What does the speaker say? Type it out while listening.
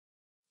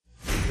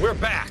We're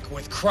back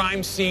with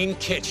Crime Scene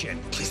Kitchen.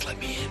 Please let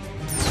me in.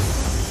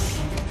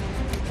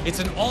 It's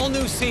an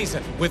all-new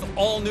season with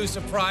all-new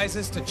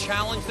surprises to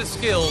challenge the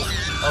skills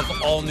of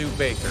all-new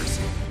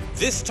bakers.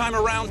 This time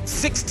around,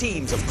 6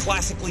 teams of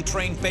classically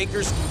trained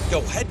bakers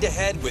go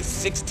head-to-head with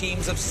 6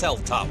 teams of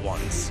self-taught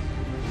ones.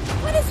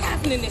 What is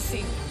happening this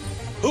season?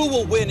 Who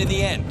will win in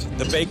the end?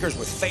 The bakers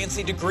with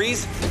fancy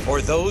degrees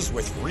or those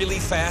with really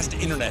fast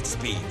internet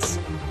speeds?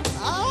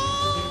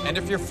 And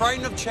if you're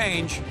frightened of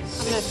change,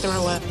 I'm gonna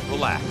throw up.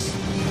 Relax.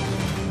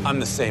 I'm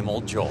the same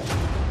old Joel.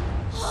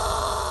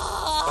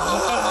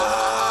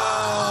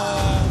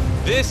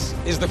 This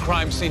is the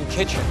Crime Scene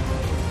Kitchen,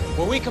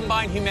 where we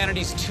combine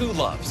humanity's 2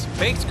 loves,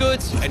 baked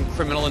goods and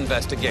criminal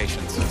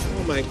investigations.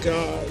 Oh my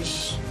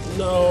gosh,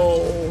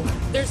 no.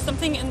 There's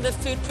something in the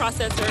food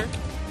processor.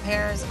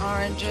 Pears,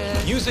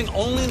 oranges. Using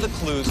only the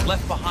clues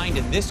left behind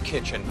in this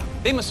kitchen,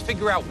 they must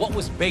figure out what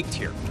was baked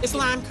here. It's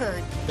lime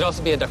curd. Could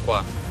also be a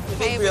daqua.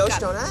 Hey, Brioche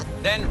donut?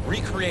 Then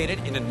recreate it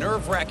in a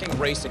nerve-wracking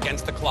race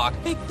against the clock.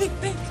 Bake, bake,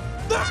 bake.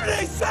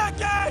 30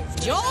 seconds!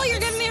 Joel,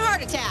 you're giving me a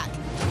heart attack.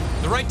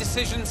 The right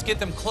decisions get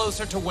them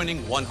closer to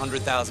winning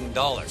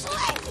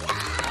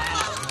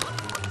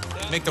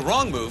 $100,000. Make the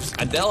wrong moves,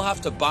 and they'll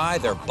have to buy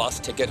their bus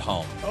ticket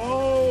home.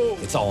 Oh.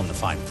 It's all in the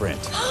fine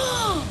print.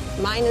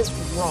 Mine is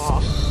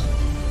raw.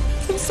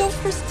 I'm so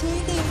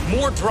frustrated.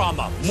 More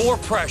drama, more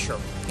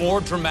pressure,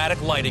 more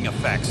dramatic lighting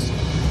effects.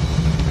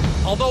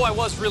 Although I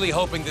was really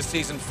hoping this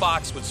season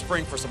Fox would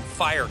spring for some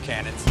fire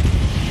cannons.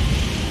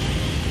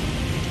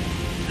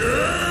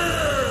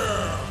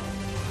 Yeah!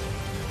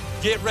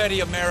 Get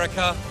ready,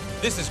 America.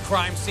 This is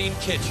Crime Scene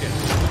Kitchen.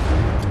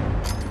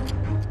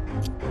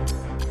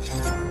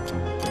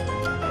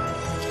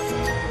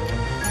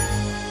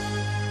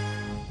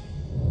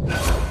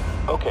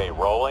 Okay,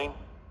 rolling.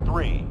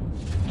 3,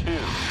 2,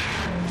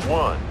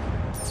 1.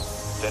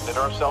 Send in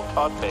our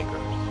self-taught bakers.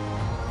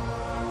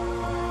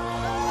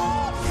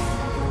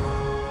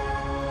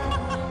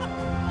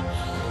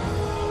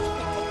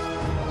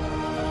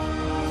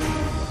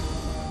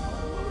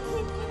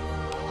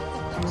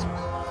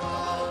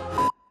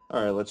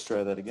 All right, let's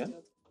try that again.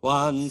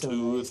 1,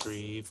 2,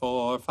 3,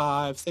 4,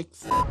 5,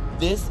 6.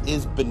 This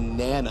is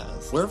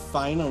bananas. We're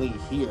finally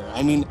here.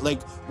 I mean, like,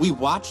 we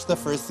watched the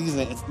first season.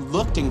 It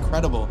looked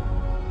incredible.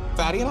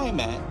 Fatty and I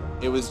met.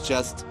 It was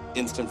just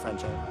instant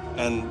friendship.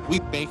 And we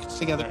baked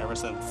together ever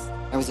since.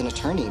 I was an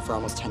attorney for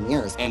almost 10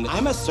 years. And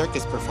I'm a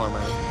circus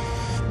performer.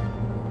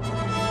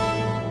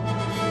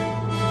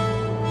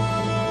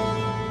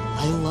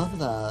 I love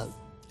that.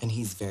 And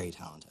he's very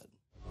talented.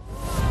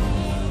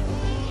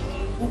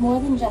 We're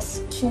more than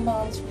just 2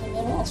 moms from the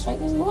Midwest, right?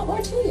 There's a lot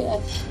more to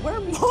you. We're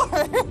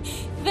more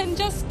than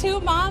just 2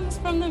 moms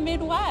from the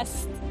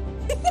Midwest.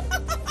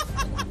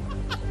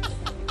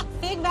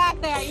 Big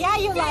back there. Yeah,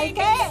 you like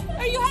it?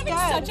 Are you having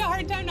such a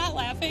hard time not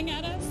laughing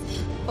at us?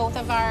 Both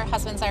of our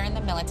husbands are in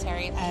the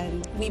military,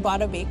 and we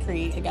bought a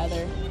bakery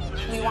together.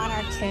 We want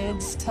our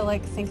kids to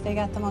think they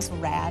got the most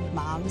rad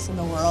moms in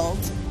the world.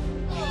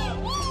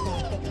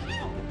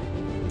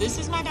 This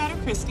is my daughter,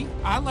 Christy.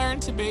 I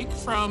learned to bake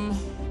from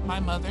my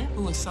mother,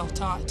 who was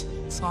self-taught,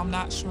 so I'm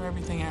not sure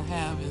everything I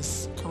have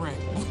is correct.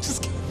 I'm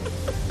just kidding.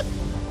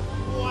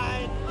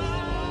 What?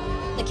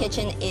 The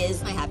kitchen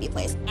is my happy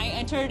place. I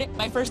entered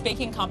my first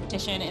baking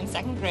competition in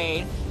 2nd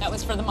grade. That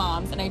was for the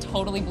moms, and I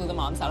totally blew the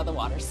moms out of the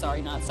water.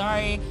 Sorry, not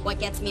sorry. What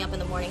gets me up in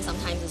the morning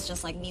sometimes is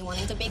just me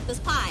wanting to bake this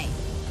pie.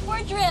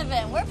 We're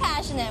driven, we're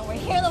passionate, we're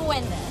here to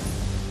win this.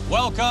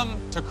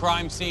 Welcome to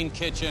Crime Scene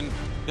Kitchen,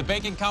 the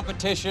baking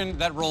competition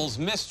that rolls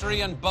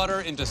mystery and butter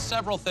into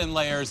several thin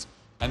layers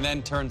and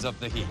then turns up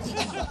the heat.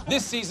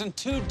 This season,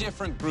 2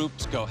 different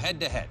groups go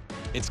head-to-head.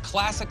 It's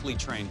classically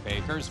trained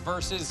bakers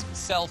versus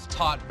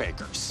self-taught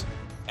bakers.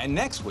 And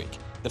next week,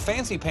 the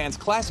fancy pants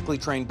classically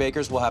trained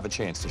bakers will have a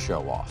chance to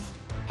show off.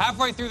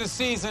 Halfway through the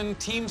season,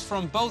 teams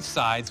from both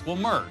sides will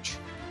merge.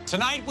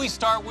 Tonight, we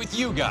start with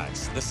you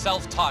guys, the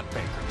self-taught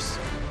bakers.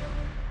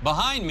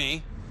 Behind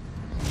me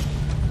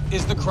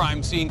is the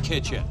Crime Scene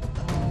Kitchen.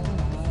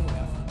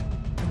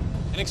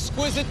 An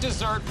exquisite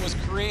dessert was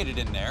created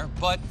in there,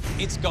 but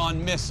it's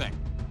gone missing.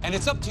 And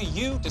it's up to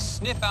you to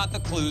sniff out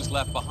the clues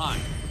left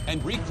behind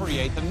and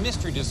recreate the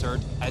mystery dessert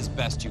as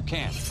best you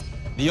can.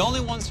 The only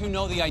ones who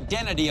know the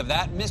identity of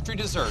that mystery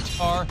dessert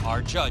are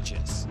our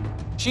judges.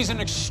 She's an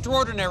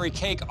extraordinary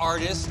cake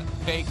artist,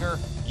 baker,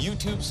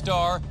 YouTube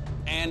star,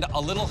 and a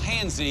little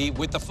handsy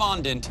with the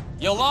fondant,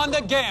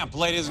 Yolanda Gampp,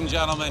 ladies and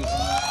gentlemen.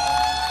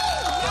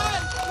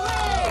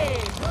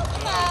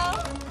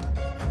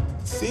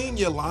 Seeing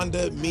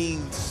Yolanda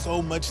means so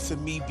much to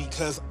me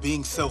because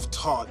being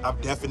self-taught,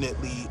 I've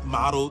definitely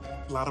modeled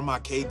a lot of my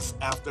cakes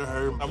after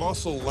her. I've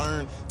also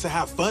learned to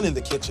have fun in the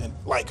kitchen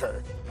like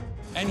her.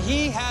 And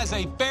he has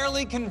a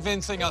barely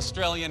convincing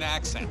Australian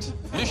accent.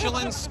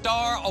 Michelin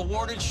star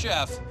awarded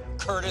chef,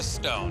 Curtis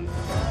Stone.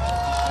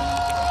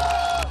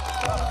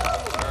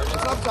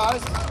 What's up,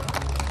 guys?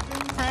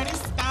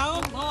 Curtis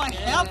Stone, Lord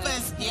help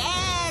us.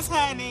 Yes,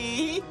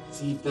 honey. Is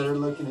he better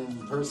looking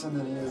in person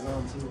than he is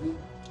on TV?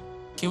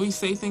 Can we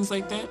say things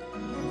like that?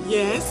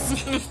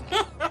 Yes.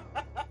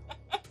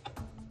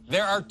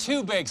 There are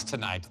 2 bakes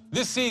tonight.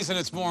 This season,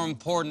 it's more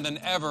important than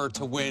ever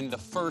to win the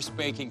first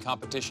baking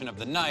competition of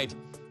the night,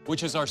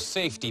 which is our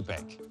safety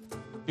bake.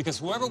 Because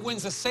whoever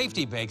wins the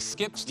safety bake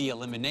skips the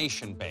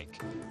elimination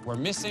bake, where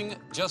missing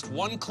just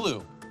 1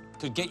 clue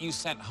could get you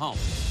sent home.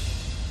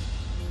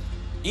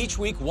 Each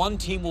week, 1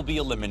 team will be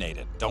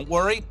eliminated. Don't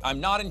worry,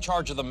 I'm not in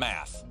charge of the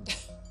math.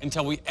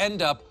 Until we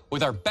end up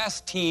with our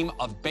best team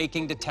of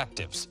baking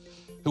detectives,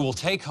 who will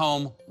take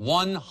home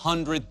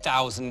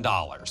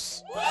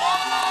 $100,000.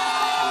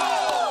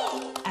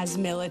 As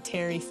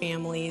military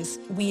families,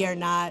 we are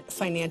not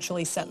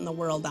financially setting the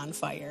world on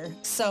fire.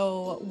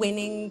 So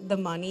winning the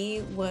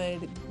money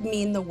would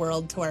mean the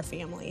world to our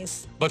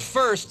families. But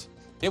first,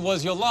 it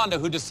was Yolanda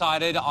who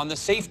decided on the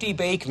safety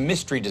bake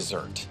mystery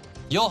dessert.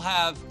 You'll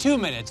have 2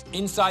 minutes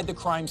inside the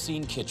crime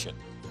scene kitchen.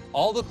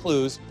 All the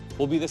clues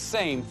will be the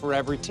same for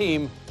every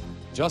team,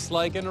 just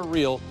like in a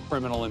real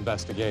criminal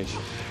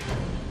investigation.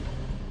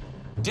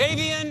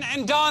 Davian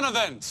and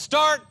Donovan,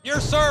 start your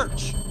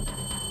search.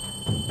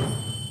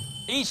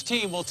 Each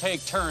team will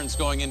take turns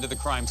going into the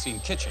crime scene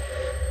kitchen.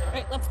 All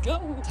right, let's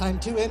go. Time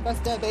to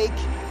investigate.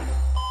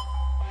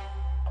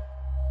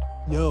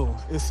 Yo,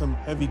 it's some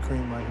heavy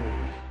cream right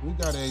here. We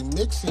got a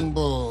mixing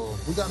bowl.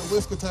 We got a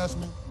whisk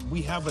attachment.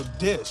 We have a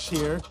dish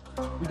here.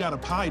 We got a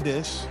pie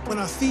dish. When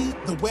I see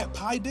the wet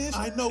pie dish,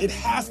 I know it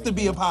has to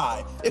be a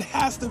pie. It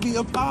has to be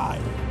a pie.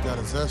 Got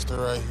a zester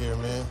right here,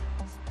 man.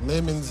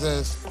 Lemon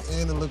zest,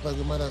 and it looks like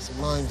it might have some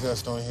lime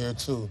zest on here,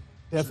 too.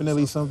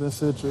 Definitely something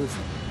citrus.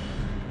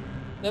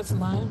 That's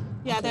lime?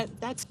 Yeah,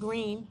 that's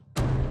green.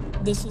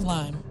 This is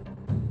lime.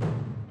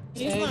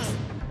 It's lime.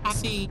 I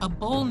see a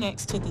bowl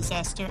next to the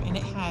zester, and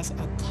it has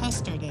a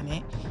custard in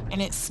it, and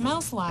it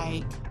smells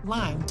like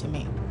lime to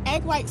me.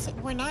 Egg whites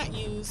were not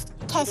used.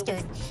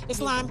 Custard.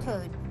 It's lime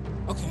curd.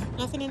 Okay.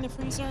 Nothing in the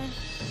freezer.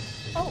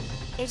 Oh,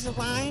 there's a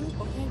lime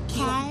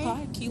Key lime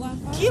pie? Key lime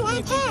pie? Key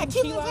lime pie.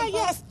 Key lime pie,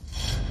 yes.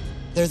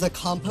 There's a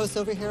compost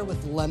over here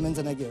with lemons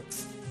and egg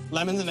yolks.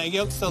 Lemons and egg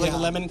yolks, so like a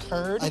lemon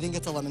curd? I think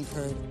it's a lemon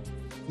curd.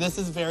 This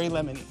is very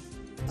lemony.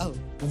 Oh.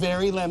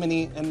 Very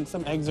lemony, and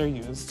some eggs are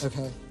used.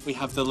 Okay. We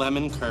have the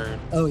lemon curd.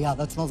 Oh yeah,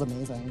 that smells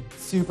amazing.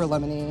 Super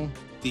lemony.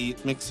 The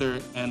mixer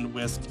and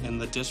whisk in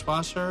the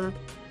dishwasher.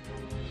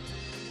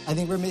 I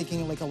think we're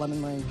making like a lemon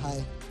meringue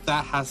pie.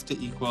 That has to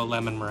equal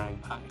lemon meringue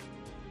pie.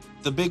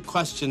 The big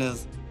question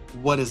is,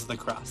 what is the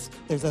crust?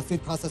 There's a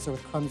food processor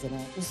with crumbs in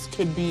it. This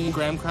could be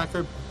graham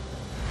cracker.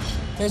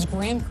 There's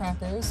graham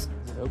crackers.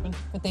 Is it open?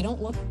 But they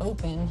don't look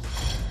open.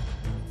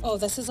 Oh,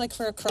 this is like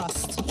for a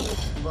crust.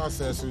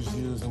 Processor's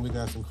used, and we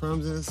got some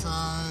crumbs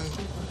inside.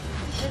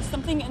 There's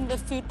something in the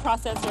food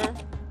processor.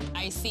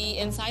 I see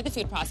inside the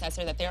food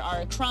processor that there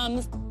are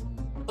crumbs.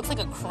 Looks like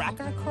a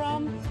cracker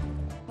crumb.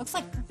 Looks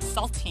like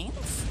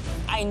saltines.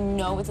 I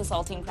know it's a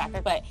saltine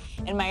cracker, but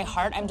in my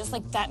heart, I'm just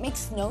like, that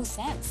makes no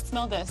sense.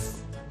 Smell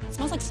this. It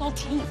smells like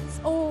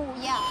saltines. Oh,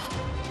 yeah.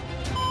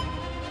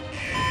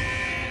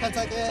 10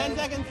 seconds. 10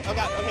 seconds. Oh,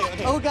 God.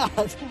 Okay. Oh, God.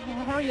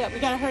 Hurry up. We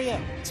gotta hurry up.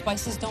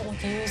 Spices don't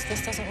look used.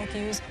 This doesn't look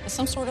used. It's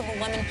some sort of a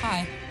lemon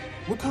pie.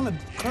 What kind of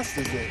crust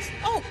is this?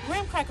 Oh,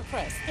 graham cracker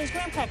crust. There's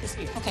graham crackers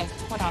here. Okay,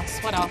 what else?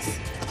 What else?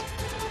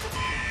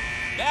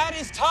 That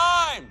is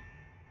time.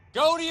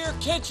 Go to your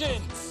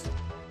kitchens.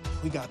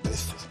 We got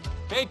this.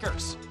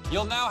 Bakers,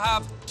 you'll now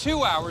have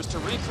 2 hours to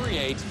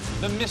recreate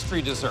the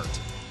mystery dessert.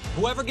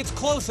 Whoever gets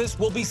closest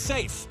will be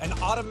safe and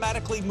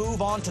automatically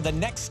move on to the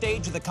next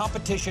stage of the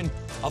competition,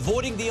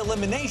 avoiding the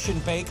elimination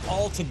bake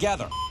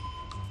altogether.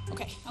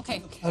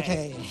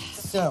 Okay.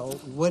 So,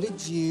 what did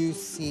you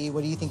see?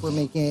 What do you think we're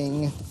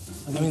making?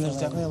 I mean, there's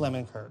definitely a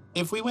lemon curd.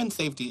 If we win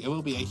safety, it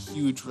will be a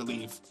huge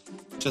relief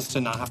just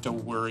to not have to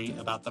worry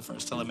about the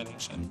first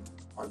elimination.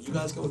 Are you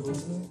guys going to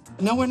lose?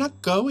 No, we're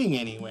not going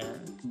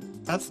anywhere.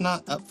 That's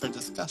not up for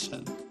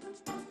discussion.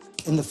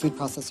 In the food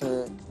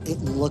processor, it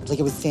looked like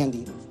it was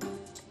sandy,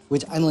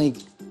 which I'm like,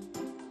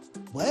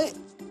 what?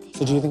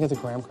 So do you think it's a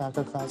graham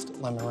cracker crust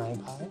lemon meringue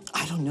pie?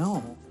 I don't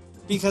know.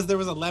 Because there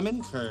was a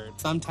lemon curd,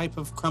 some type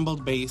of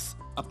crumbled base,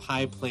 a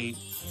pie plate.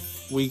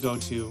 We go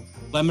to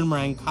lemon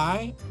meringue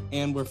pie,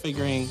 and we're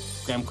figuring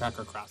graham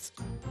cracker crust.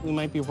 We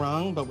might be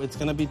wrong, but it's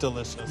gonna be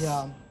delicious.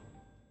 Yeah.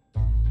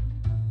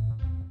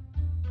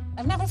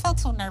 I've never felt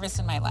so nervous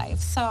in my life,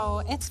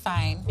 so it's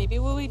fine. Maybe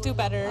we do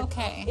better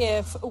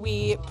if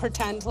we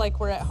pretend like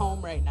we're at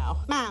home right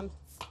now. Mom,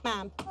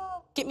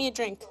 get me a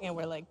drink. And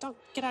we're like, don't,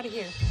 get out of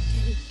here.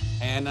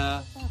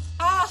 Hannah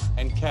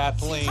and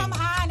Kathleen. Come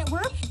on,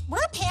 we're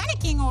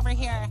panicking over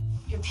here.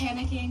 You're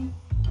panicking,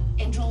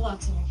 and Joel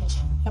walks in your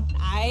kitchen. Yep.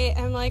 I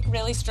am like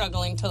really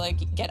struggling to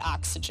like get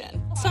oxygen.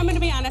 So I'm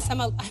gonna be honest, I'm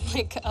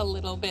like a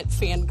little bit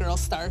fangirl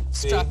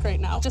struck right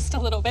now. Just a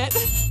little bit.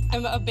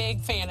 I'm a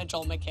big fan of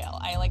Joel McHale.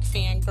 I like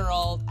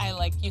fangirl. I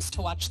like used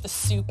to watch The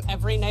Soup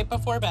every night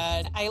before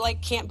bed. I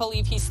like can't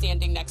believe he's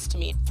standing next to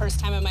me. First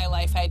time in my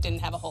life I didn't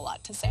have a whole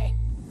lot to say.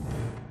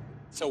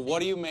 So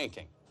what are you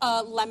making?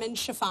 A lemon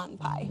chiffon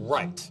pie.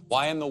 Right.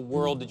 Why in the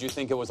world did you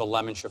think it was a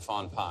lemon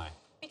chiffon pie?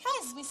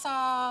 Because we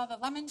saw the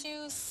lemon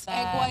juice, The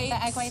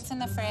egg whites in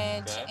the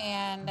fridge,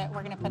 and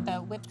we're gonna put the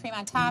whipped cream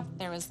on top.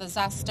 There was the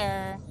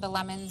zester, the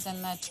lemons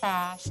in the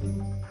trash.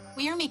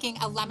 We are making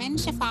a lemon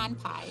chiffon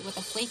pie with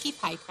a flaky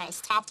pie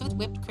crust topped with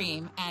whipped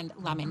cream and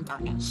lemon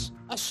garnish.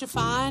 A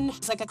chiffon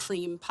is like a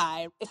cream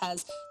pie. It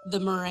has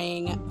the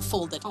meringue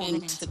folded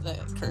into the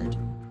curd.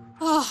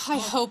 Oh, I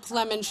hope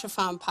lemon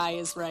chiffon pie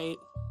is right.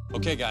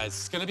 Okay, guys,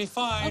 it's gonna be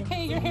fine.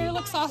 Okay, your hair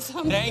looks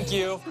awesome. Thank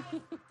you.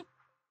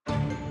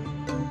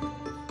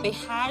 They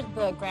had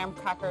the graham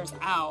crackers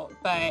out,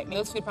 but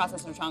those food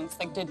processor chunks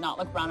did not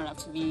look brown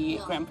enough to be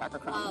graham cracker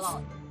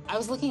crumbs. I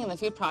was looking in the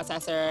food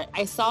processor.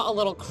 I saw a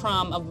little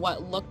crumb of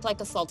what looked like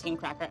a saltine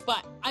cracker,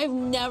 but I've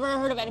never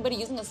heard of anybody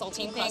using a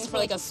saltine crust for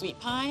a sweet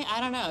pie. I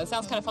don't know. It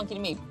sounds kind of funky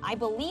to me. I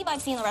believe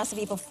I've seen a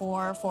recipe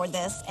before for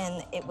this,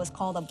 and it was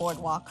called a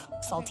boardwalk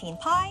saltine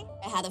pie.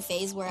 I had a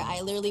phase where I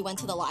literally went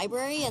to the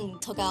library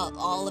and took out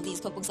all of these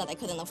cookbooks that I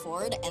couldn't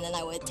afford, and then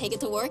I would take it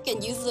to work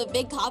and use a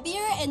big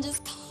copier and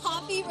just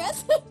copy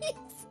recipes.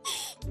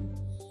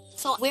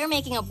 So we're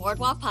making a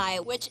boardwalk pie,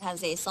 which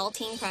has a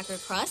saltine cracker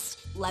crust,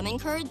 lemon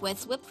curd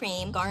with whipped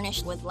cream,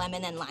 garnished with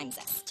lemon and lime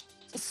zest.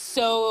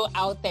 So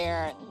out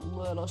there,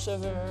 little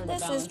sugar.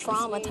 This is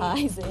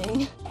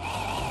traumatizing.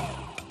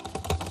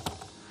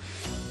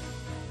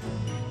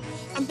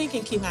 I'm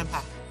thinking key lime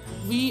pie.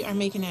 We are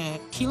making a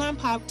key lime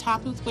pie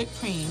topped with whipped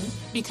cream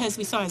because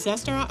we saw a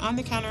zester on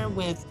the counter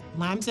with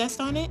lime zest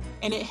on it,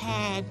 and it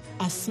had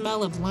a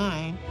smell of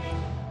lime.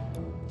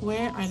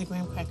 Where are the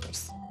graham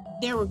crackers?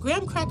 There were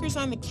graham crackers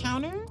on the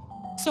counter,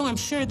 so I'm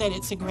sure that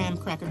it's a graham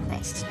cracker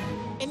crust.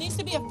 It needs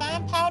to be a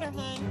fine powder,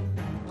 hun.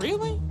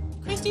 Really?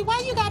 Christy, why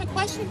you gotta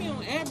question me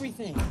on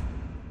everything?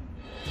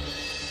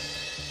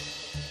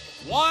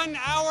 1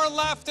 hour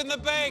left in the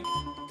bake.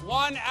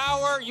 1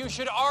 hour, you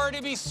should already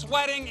be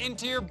sweating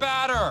into your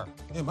batter.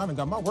 Damn, I done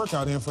got my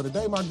workout in for the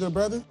day, my good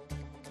brother.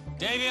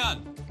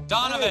 Davion,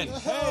 Donovan.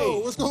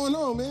 Hey, what's going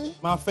on, man?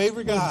 My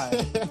favorite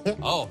guy.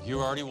 Oh, you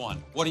already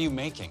won. What are you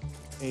making?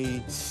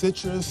 A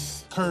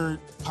citrus curd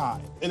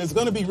pie, and it's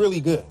gonna be really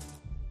good.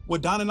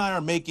 What Don and I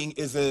are making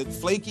is a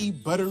flaky,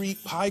 buttery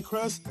pie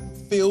crust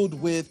filled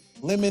with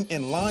lemon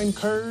and lime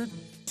curd,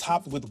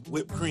 topped with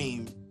whipped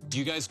cream. Do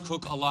you guys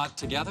cook a lot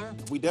together?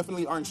 We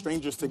definitely aren't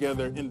strangers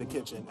together in the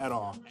kitchen at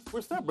all.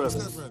 We're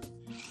stepbrothers.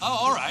 Oh,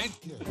 all right.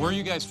 Where are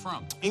you guys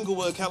from?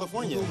 Inglewood,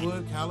 California.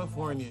 Inglewood,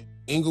 California.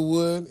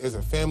 Inglewood is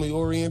a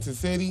family-oriented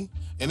city,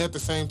 and at the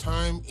same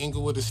time,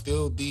 Inglewood is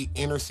still the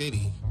inner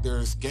city.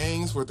 There's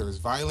gangs where there's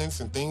violence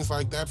and things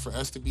like that. For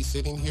us to be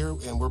sitting here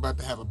and we're about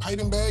to have a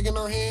piping bag in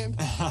our hand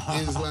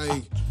is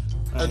like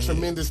a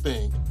tremendous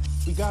thing.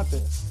 We got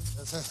this.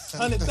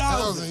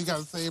 100,000. You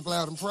gotta say it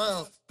loud and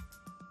proud.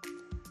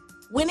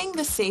 Winning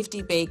the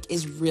safety bake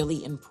is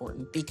really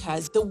important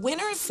because the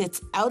winner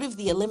sits out of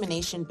the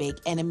elimination bake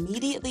and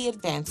immediately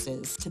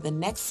advances to the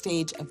next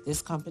stage of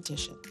this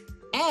competition.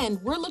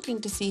 And we're looking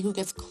to see who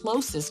gets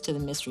closest to the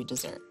mystery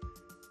dessert.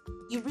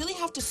 You really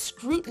have to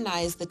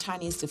scrutinize the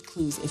tiniest of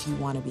clues if you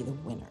want to be the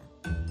winner.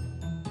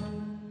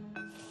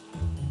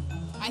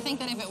 I think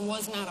that if it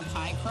was not a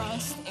pie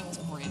crust, it was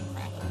a graham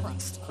cracker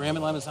crust. Graham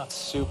and lemon's not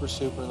super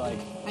like...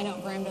 I know,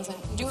 graham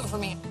doesn't do it for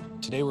me.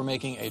 Today we're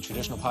making a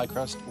traditional pie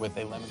crust with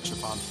a lemon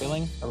chiffon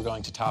filling, and we're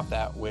going to top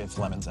that with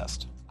lemon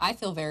zest. I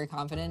feel very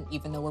confident,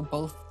 even though we're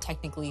both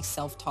technically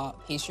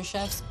self-taught pastry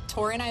chefs.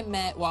 Tori and I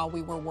met while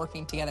we were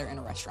working together in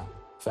a restaurant.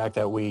 The fact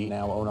that we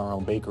now own our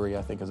own bakery,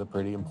 I think, is a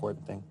pretty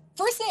important thing.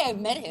 First day I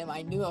met him,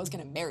 I knew I was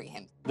going to marry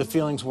him. The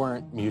feelings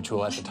weren't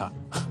mutual at the time.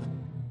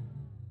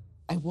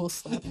 I will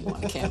slap you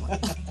on camera.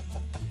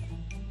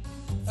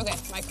 Okay,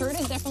 my curd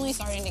is definitely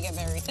starting to get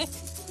very thick.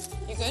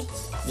 You good?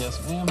 Yes,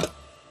 ma'am.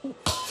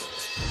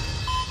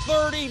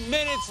 30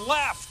 minutes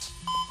left.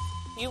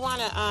 You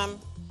want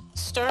to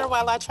stir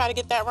while I try to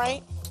get that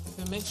right? If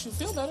it makes you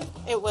feel better.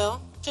 It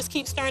will. Just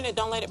keep stirring it.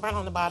 Don't let it burn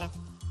on the bottom.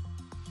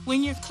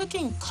 When you're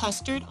cooking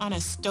custard on a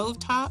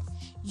stovetop,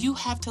 you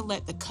have to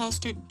let the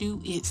custard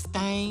do its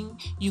thing.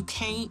 You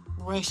can't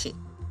rush it.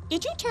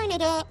 Did you turn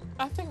it up?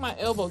 I think my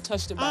elbow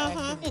touched it by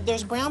accident.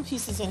 There's brown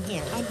pieces in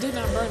here. I did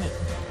not burn it.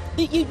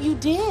 You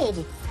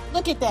did.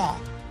 Look at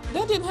that.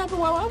 That didn't happen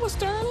while I was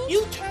stirring it?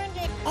 You turned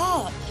it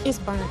up. It's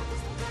burnt.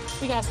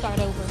 We gotta start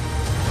over.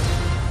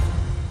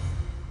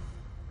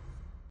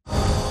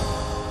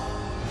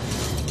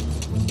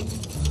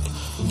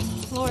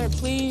 Lord,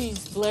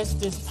 please bless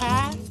this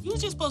pie. You were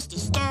just supposed to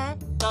stir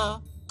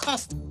the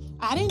custard.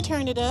 I didn't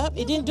turn it up.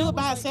 It didn't do it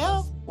by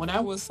itself. When I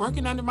was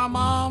working under my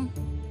mom,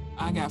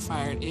 I got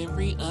fired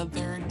every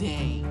other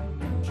day.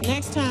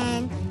 Next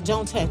time,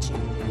 don't touch it.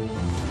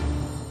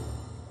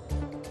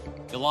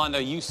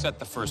 Yolanda, you set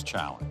the first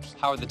challenge.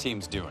 How are the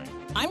teams doing?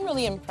 I'm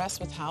really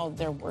impressed with how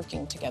they're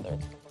working together.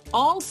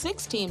 All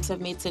 6 teams have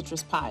made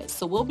citrus pies,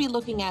 so we'll be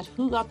looking at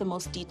who got the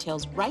most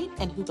details right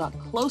and who got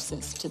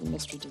closest to the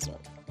mystery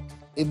dessert.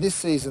 In this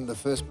season, the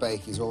first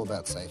bake is all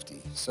about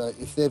safety. So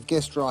if they've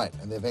guessed right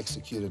and they've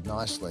executed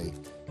nicely,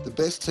 the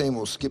best team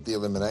will skip the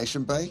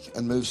elimination bake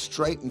and move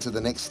straight into the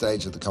next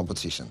stage of the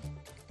competition.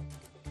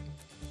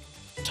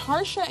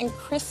 Tarsha and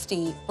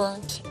Christy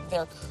burnt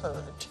their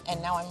curd,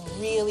 and now I'm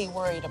really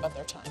worried about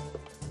their time.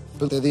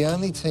 But they're the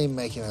only team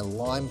making a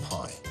lime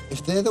pie.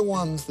 If they're the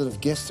ones that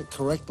have guessed it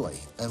correctly,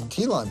 and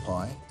key lime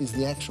pie is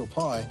the actual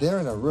pie, they're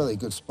in a really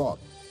good spot.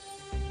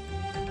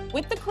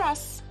 With the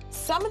crusts,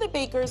 some of the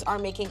bakers are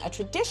making a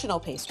traditional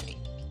pastry,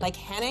 like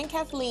Hannah and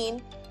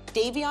Kathleen,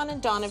 Davion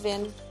and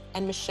Donovan,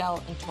 and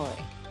Michelle and Tori.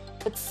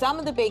 But some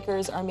of the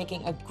bakers are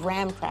making a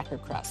graham cracker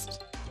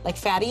crust, like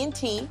Fatty and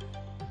T,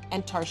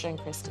 and Tarsha and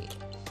Christy.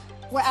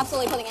 We're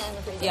absolutely putting it in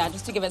the freezer. Yeah,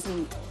 just to give it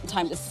some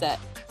time to set.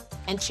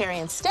 And Cherry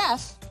and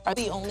Steph are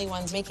the only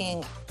ones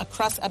making a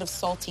crust out of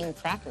saltine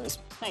crackers.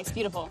 Nice,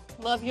 beautiful.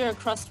 Love your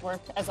crust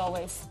work, as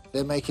always.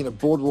 They're making a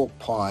boardwalk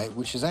pie,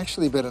 which is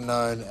actually better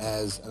known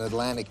as an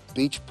Atlantic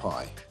beach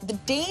pie. The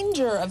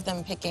danger of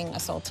them picking a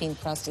saltine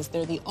crust is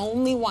they're the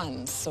only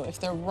ones, so if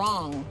they're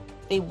wrong,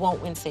 they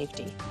won't win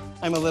safety.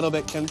 I'm a little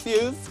bit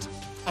confused.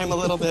 I'm a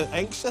little bit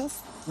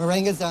anxious.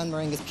 Meringue is done,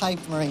 meringue is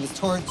piped, meringue is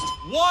torched.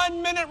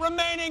 1 minute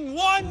remaining,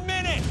 1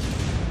 minute!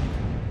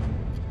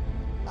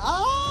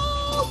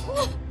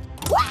 Oh!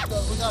 We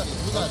got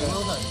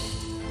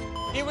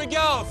it. Here we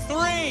go,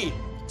 3,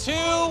 2,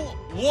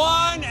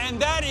 1, and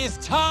that is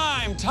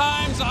time.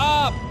 Time's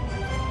up.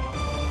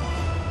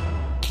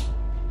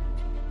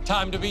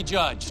 Time to be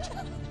judged.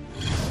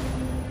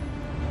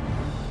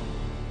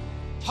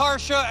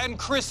 Tarsha and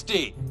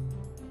Christy.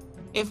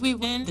 If we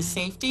win the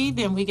safety,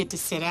 then we get to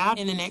sit out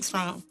in the next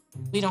round.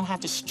 We don't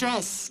have to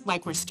stress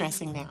like we're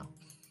stressing now.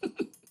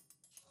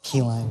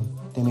 Key lime.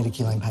 They made a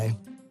key lime pie.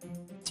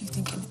 Do you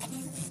think any of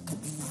it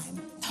could be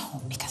lime?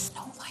 No, because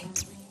no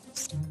limes were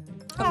used.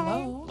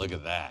 Hello. Look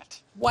at that.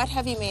 What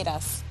have you made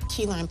us?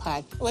 Key lime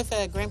pie with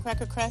a graham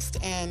cracker crust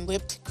and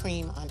whipped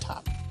cream on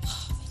top.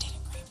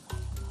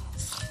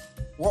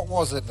 What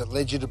was it that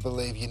led you to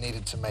believe you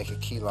needed to make a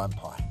key lime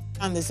pie?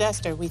 On the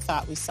zester, we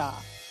thought we saw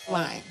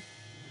lime.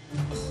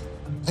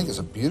 I think it's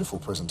a beautiful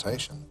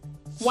presentation.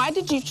 Why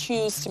did you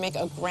choose to make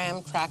a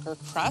graham cracker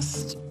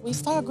crust? We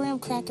saw graham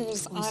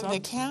crackers on the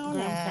counter.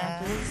 Graham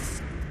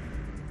crackers.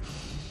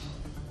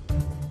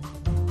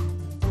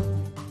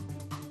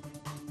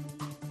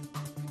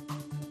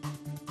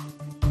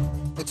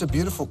 It's a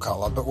beautiful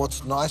colour, but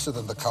what's nicer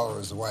than the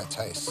colour is the way it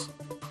tastes.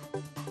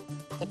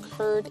 The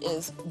curd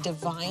is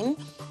divine.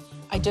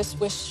 I just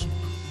wish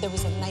there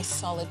was a nice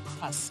solid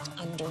crust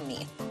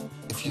underneath.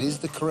 If it is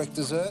the correct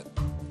dessert,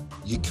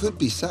 you could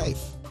be safe.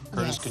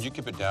 Curtis, could you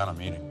keep it down?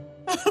 I'm eating.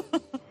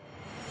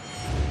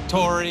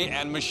 Tori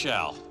and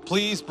Michelle,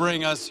 please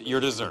bring us your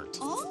dessert.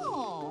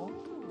 Oh,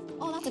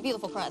 that's a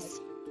beautiful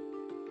crust.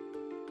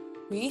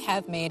 We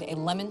have made a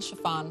lemon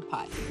chiffon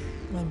pie.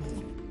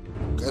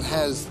 It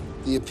has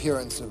the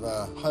appearance of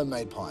a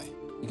homemade pie.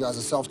 You guys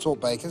are self-taught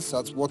bakers, so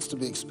that's what's to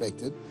be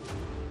expected.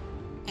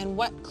 And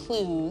what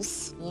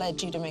clues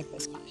led you to make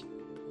this pie?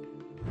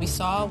 We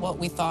saw what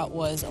we thought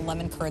was a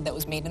lemon curd that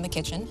was made in the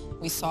kitchen.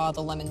 We saw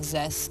the lemon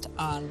zest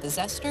on the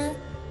zester.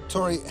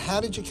 Tori, how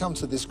did you come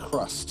to this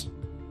crust?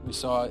 We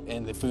saw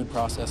in the food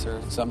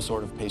processor some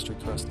sort of pastry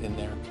crust in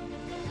there.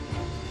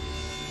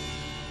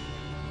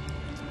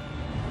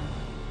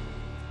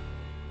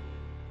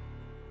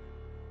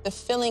 The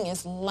filling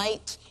is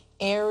light,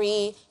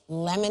 airy,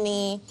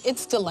 lemony.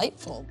 It's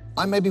delightful.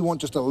 I maybe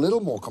want just a little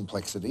more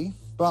complexity,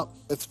 but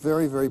it's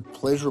very, very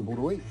pleasurable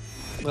to eat.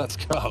 Let's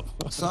go.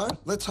 So,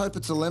 let's hope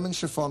it's a lemon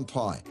chiffon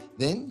pie.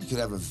 Then you could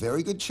have a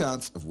very good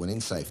chance of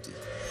winning safety.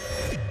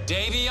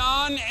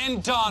 Davion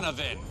and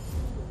Donovan.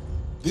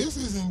 This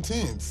is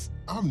intense.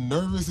 I'm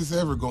nervous as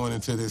ever going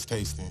into this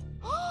tasting.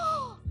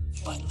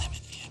 Put lemon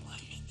and lime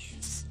in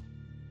this.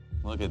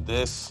 Look at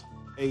this.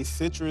 A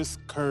citrus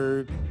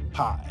curd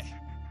pie.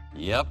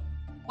 Yep.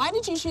 Why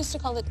did you choose to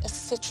call it a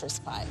citrus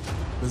pie?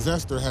 The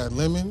zester had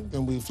lemon,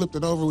 then we flipped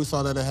it over, we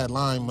saw that it had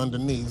lime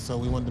underneath, so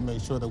we wanted to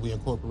make sure that we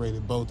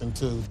incorporated both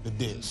into the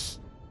dish.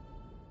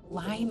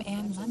 Lime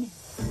and lemon.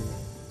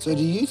 So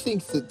do you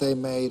think that they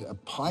made a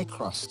pie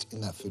crust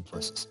in that food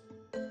process?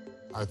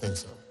 I think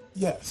so.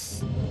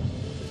 Yes.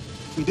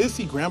 We did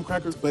see graham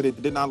crackers, but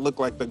it did not look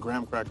like the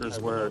graham crackers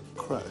were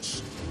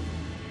crushed.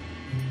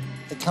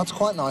 It cuts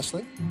quite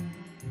nicely.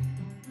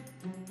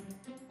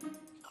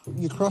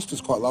 Your crust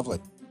is quite lovely.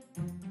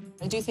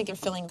 I do think your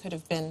filling could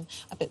have been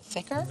a bit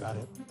thicker. Got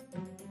it.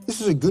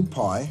 This is a good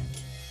pie,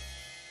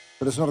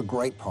 but it's not a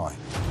great pie.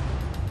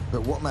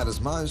 But what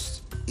matters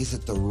most is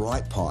it the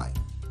right pie.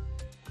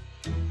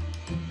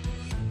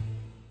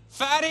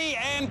 Fatty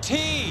and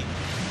T.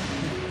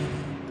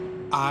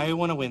 I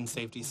want to win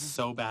safety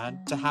so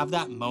bad. To have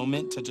that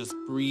moment to just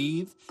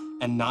breathe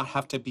and not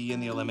have to be in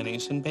the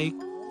elimination bake.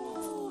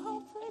 Oh,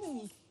 how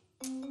pretty.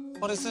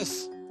 What is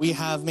this? We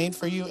have made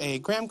for you a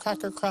graham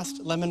cracker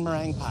crust lemon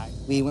meringue pie.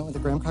 We went with the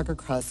graham cracker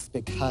crust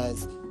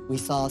because we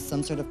saw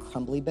some sort of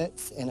crumbly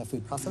bits in a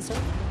food processor.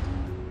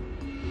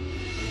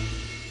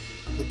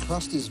 The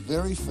crust is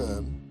very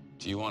firm.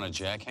 Do you want a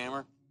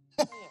jackhammer?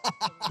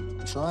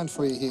 I'm trying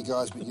for you here,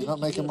 guys, but you're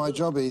not making my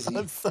job easy.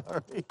 I'm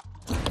sorry.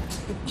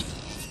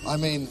 I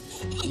mean,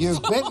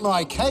 you've bent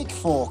my cake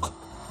fork.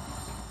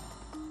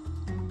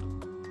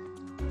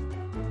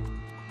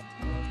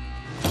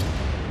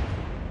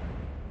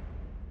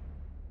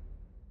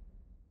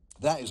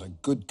 is a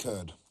good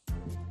curd.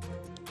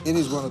 It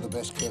is one of the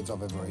best curds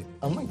I've ever eaten.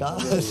 Oh my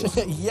gosh.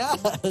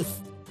 Yes.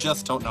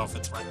 Just don't know if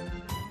it's right.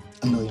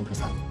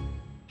 1,000,000%.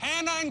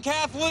 Hannah and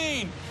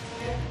Kathleen.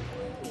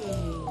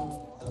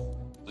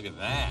 Look at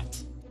that.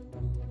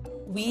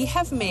 We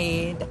have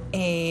made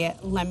a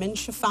lemon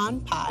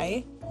chiffon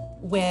pie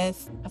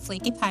with a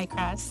flaky pie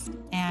crust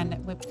and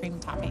whipped cream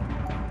topping.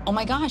 Oh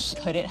my gosh,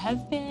 could it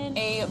have been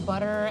a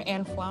butter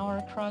and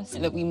flour crust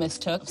that we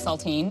mistook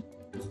saltine?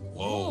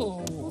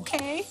 Whoa. Ooh,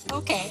 okay.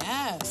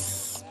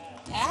 Yes.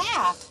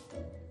 Yeah.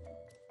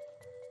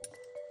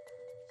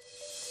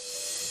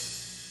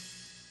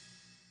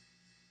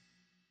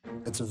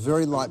 It's a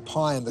very light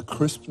pie and the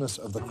crispness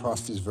of the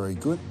crust is very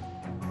good.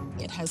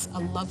 It has a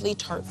lovely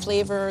tart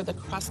flavor. The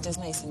crust is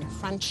nice and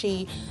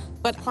crunchy,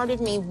 but part of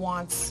me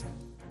wants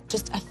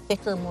just a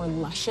thicker, more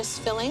luscious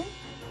filling.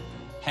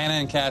 Hannah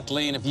and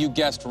Kathleen, if you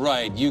guessed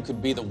right, you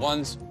could be the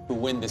ones who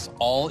win this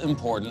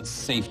all-important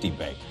safety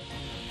bake.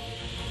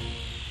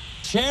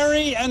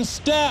 Cherry and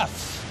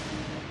Steph.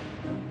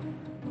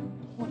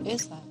 What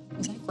is that?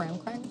 Is that graham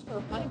crackers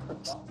or pie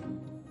crust?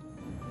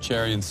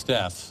 Cherry and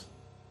Steph,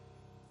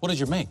 what did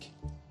you make?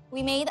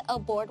 We made a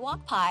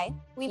boardwalk pie.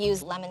 We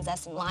used lemon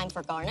zest and lime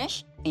for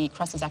garnish. The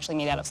crust is actually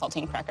made out of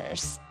saltine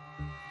crackers.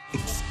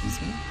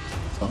 Excuse me?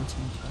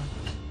 Saltine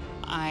crackers?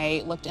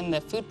 I looked in the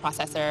food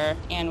processor,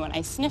 and when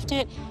I sniffed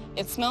it,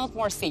 it smelled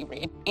more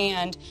savory.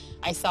 And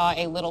I saw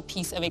a little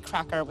piece of a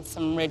cracker with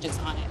some ridges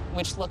on it,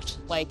 which looked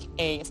like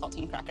a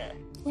saltine cracker.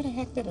 Where the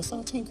heck did a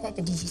saltine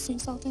cracker? Did you see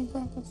saltine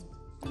crackers?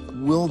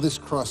 Will this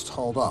crust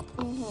hold up?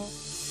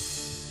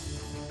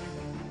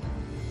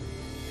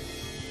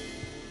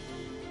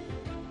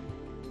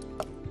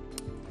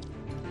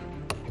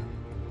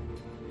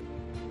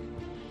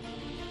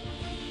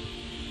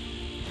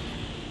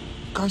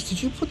 Guys,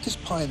 did you put this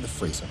pie in the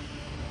freezer?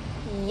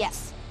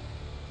 Yes.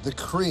 The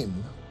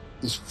cream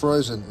is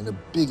frozen in a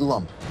big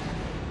lump.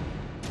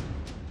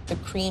 The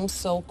cream's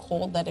so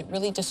cold that it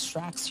really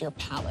distracts your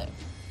palate.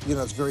 You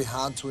know, it's very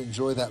hard to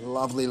enjoy that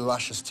lovely,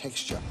 luscious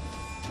texture.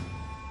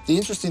 The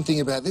interesting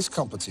thing about this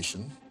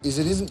competition is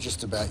it isn't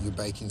just about your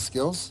baking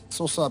skills, it's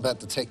also about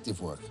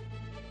detective work.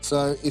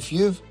 So if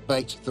you've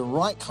baked the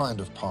right kind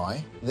of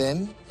pie,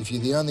 then if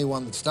you're the only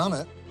one that's done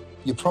it,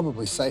 you're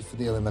probably safe for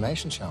the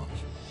elimination challenge.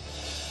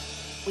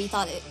 We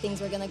thought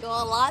things were gonna go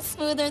a lot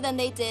smoother than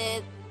they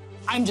did.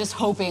 I'm just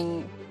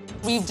hoping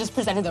we've just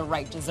presented the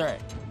right dessert.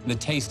 The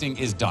tasting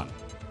is done.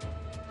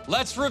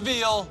 Let's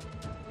reveal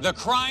the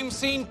crime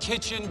scene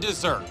kitchen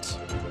dessert.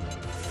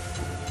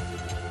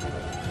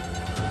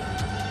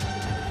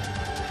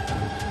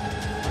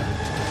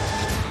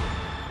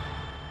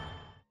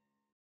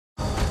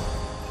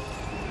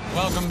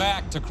 Welcome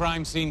back to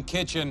Crime Scene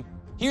Kitchen.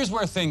 Here's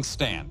where things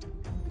stand.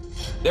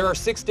 There are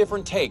 6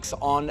 different takes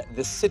on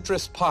the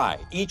citrus pie,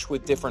 each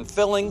with different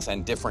fillings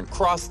and different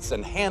crusts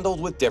and handled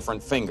with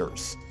different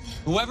fingers.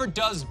 Whoever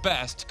does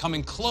best,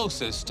 coming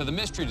closest to the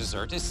mystery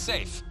dessert, is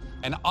safe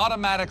and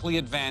automatically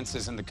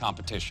advances in the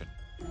competition.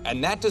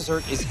 And that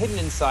dessert is hidden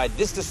inside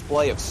this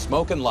display of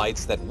smoke and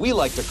lights that we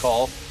like to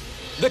call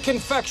the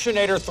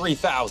Confectionator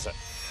 3000.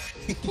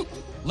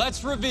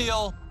 Let's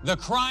reveal the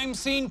Crime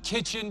Scene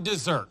Kitchen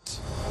dessert.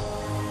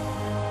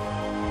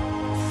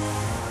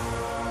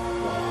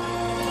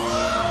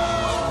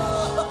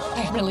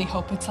 I really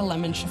hope it's a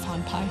lemon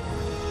chiffon pie.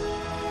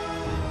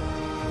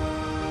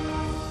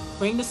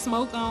 Bring the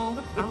smoke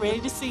on. I'm ready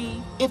to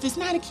see. If it's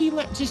not a key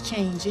lime, just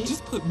change it.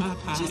 Just put my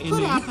pie Just in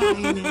put there. our pie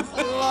in it.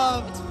 I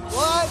love it.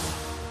 What?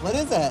 What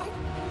is it?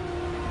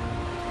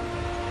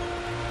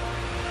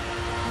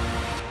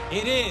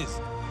 It is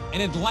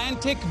an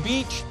Atlantic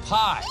Beach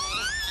pie.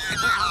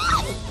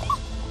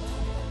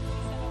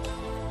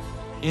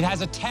 It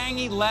has a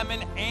tangy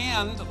lemon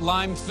and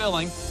lime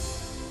filling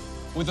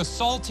with a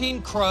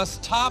saltine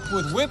crust topped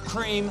with whipped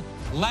cream,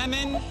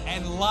 lemon,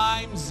 and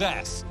lime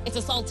zest. It's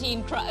a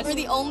saltine crust. We're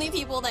the only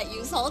people that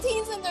use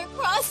saltines in their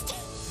crust.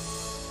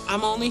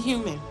 I'm only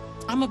human.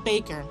 I'm a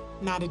baker,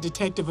 not a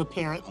detective,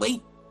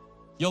 apparently.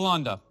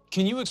 Yolanda,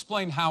 can you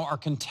explain how our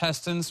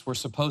contestants were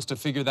supposed to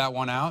figure that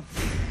one out?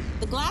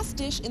 The glass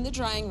dish in the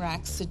drying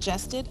rack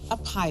suggested a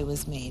pie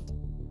was made.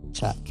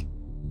 Check.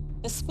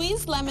 The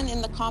squeezed lemon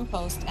in the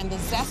compost and the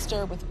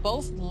zester with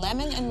both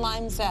lemon and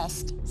lime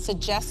zest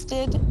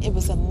suggested it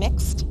was a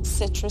mixed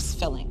citrus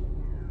filling.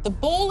 The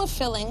bowl of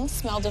filling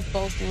smelled of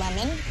both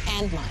lemon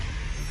and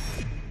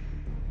lime.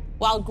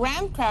 While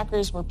graham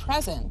crackers were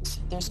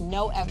present, there's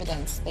no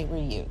evidence they were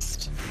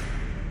used.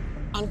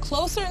 On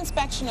closer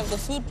inspection of the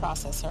food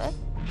processor,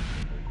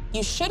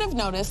 you should have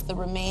noticed the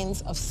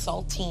remains of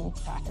saltine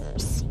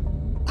crackers.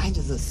 I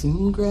just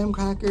assumed graham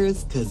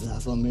crackers because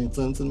that's what made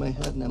sense in my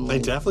head, and I'm I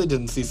like, definitely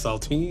didn't see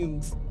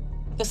saltines.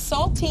 The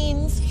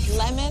saltines,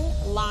 lemon,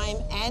 lime,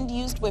 and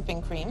used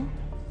whipping cream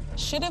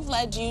should have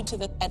led you to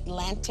the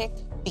Atlantic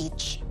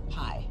Beach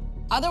pie,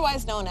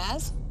 otherwise known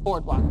as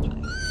boardwalk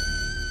pie.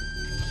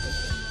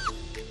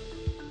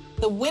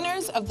 The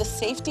winners of the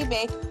safety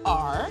bake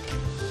are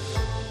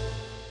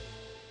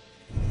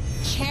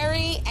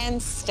Cherry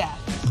and Steph.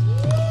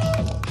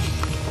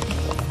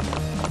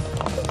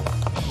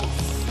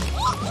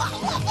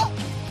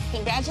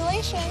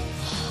 Congratulations.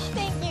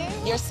 Thank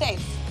you. You're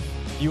safe.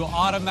 You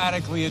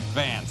automatically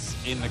advance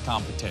in the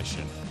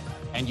competition,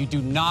 and you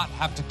do not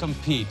have to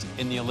compete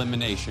in the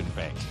elimination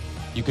bake.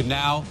 You can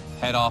now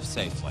head off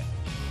safely.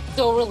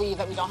 So relieved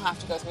that we don't have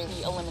to go through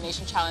the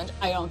elimination challenge.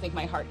 I don't think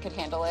my heart could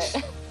handle it.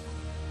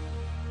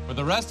 For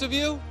the rest of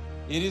you,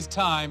 it is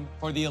time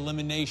for the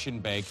elimination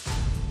bake,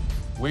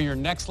 where your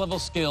next level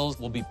skills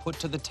will be put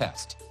to the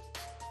test.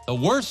 The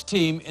worst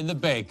team in the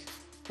bake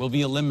will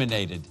be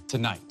eliminated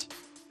tonight.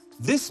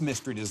 This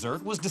mystery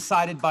dessert was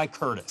decided by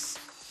Curtis.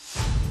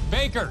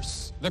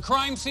 Bakers, the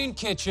crime scene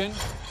kitchen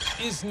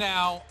is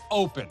now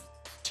open.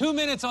 2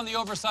 minutes on the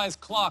oversized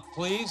clock,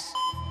 please.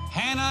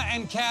 Hannah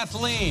and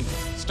Kathleen,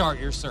 start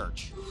your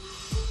search.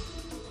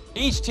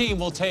 Each team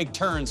will take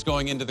turns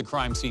going into the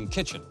crime scene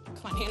kitchen.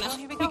 Come on, Hannah.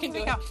 Here we go. We can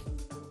do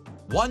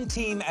it. One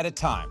team at a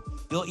time.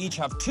 You'll each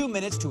have 2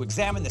 minutes to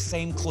examine the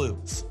same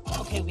clues.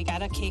 Okay, we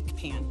got a cake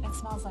pan. It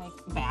smells like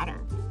batter.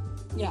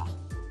 Yeah.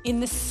 In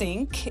the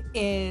sink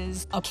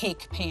is a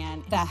cake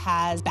pan that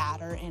has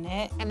batter in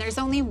it. And there's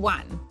only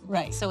one.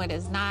 Right. So it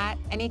is not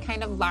any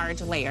kind of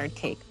large layered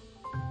cake.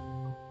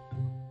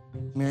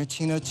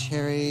 Maraschino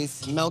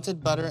cherries,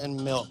 melted butter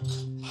and milk,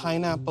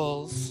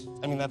 pineapples.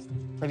 I mean, that's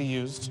pretty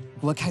used.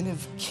 What kind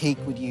of cake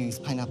would use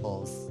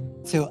pineapples?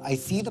 So I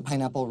see the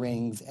pineapple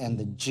rings and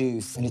the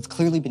juice, and it's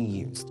clearly been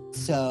used.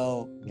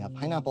 So we have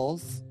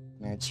pineapples,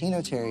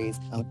 maraschino cherries,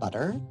 and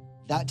butter.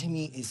 That to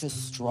me is a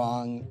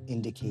strong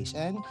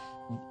indication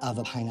of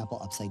a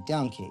pineapple upside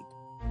down cake.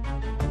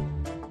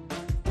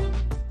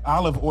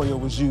 Olive oil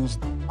was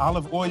used.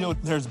 Olive oil,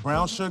 there's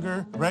brown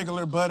sugar,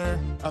 regular butter.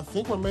 I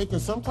think we're making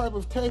some type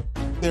of cake.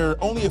 There are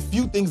only a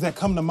few things that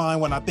come to mind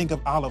when I think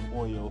of olive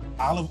oil.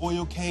 Olive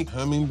oil cake.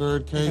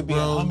 Hummingbird It cake, could be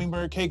bro. a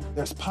hummingbird cake.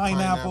 There's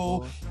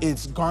pineapple.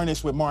 It's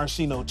garnished with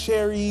maraschino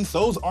cherries.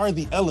 Those are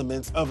the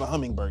elements of a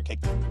hummingbird cake.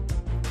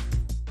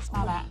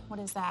 Smell that. What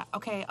is that?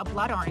 Okay, a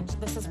blood orange.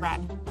 This is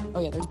red.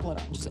 Oh yeah, there's blood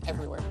oranges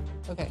everywhere.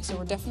 Okay, so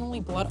we're definitely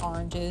blood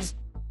oranges.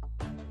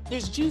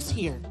 There's juice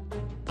here.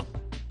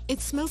 It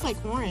smells like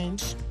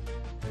orange,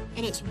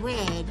 and it's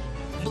red.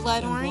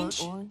 Blood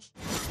orange? Okay,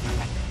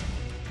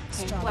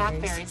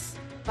 blackberries.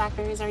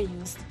 Blackberries are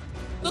used.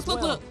 Look,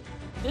 look, look.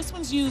 This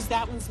one's used,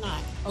 that one's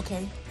not.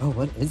 Okay. Oh,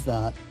 what is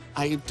that?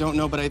 I don't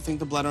know, but I think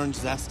the blood orange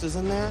zest is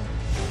in there.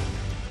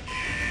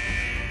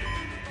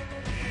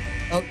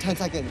 Oh, 10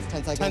 seconds,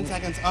 10 seconds. 10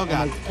 seconds, oh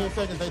God. 10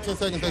 seconds, 10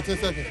 seconds, 10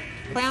 seconds.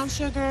 Brown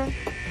sugar,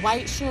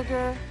 white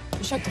sugar.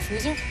 You check the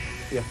freezer?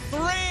 Yeah.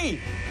 3,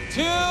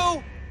 2,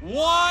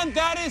 1,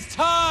 that is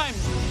time.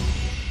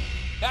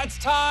 That's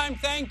time,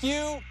 thank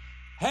you.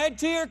 Head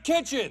to your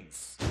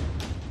kitchens.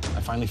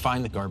 I finally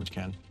find the garbage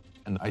can,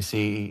 and I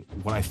see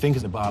what I think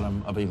is the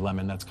bottom of a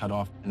lemon that's cut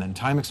off, and then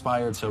time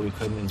expired, so we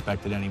couldn't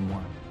inspect it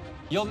anymore.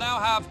 You'll now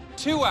have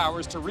 2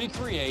 hours to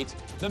recreate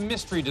the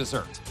mystery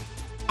dessert.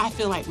 I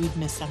feel like we've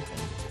missed something.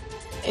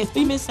 If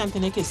we missed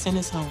something, it could send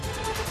us home.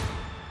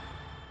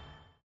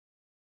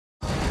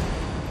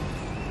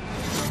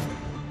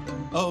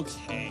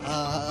 Okay.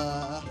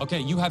 Okay,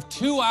 you have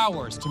 2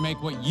 hours to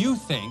make what you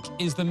think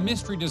is the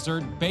mystery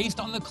dessert based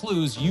on the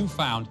clues you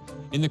found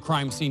in the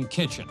crime scene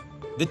kitchen.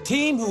 The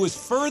team who is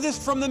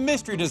furthest from the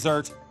mystery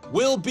dessert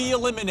will be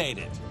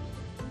eliminated.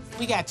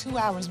 We got 2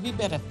 hours. We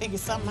better figure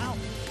something out.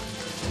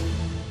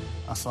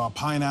 I saw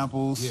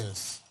pineapples.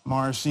 Yes.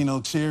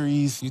 Maraschino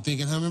cherries. You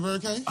thinking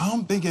hummingbird cake?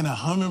 I'm thinking a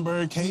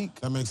hummingbird cake.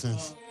 That makes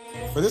sense.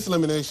 For this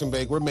elimination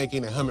bake, we're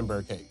making a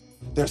hummingbird cake.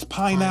 There's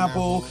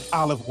pineapple,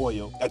 olive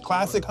oil. A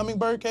classic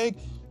hummingbird cake,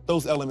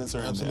 those elements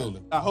are in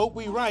there. I hope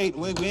we right.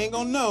 We ain't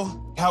gonna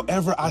know.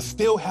 However, I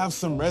still have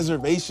some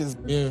reservations.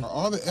 Yeah. Are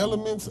all the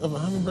elements of a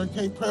hummingbird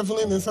cake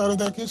prevalent inside of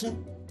that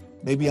kitchen?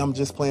 Maybe I'm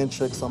just playing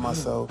tricks on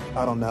myself.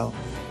 I don't know.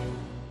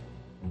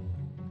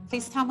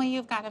 Please tell me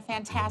you've got a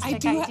fantastic I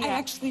idea. I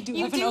actually do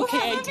You have an do okay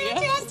have a idea.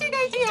 fantastic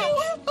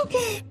idea.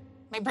 Okay.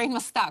 My brain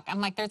was stuck. I'm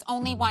like, there's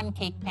only one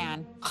cake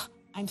pan.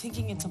 I'm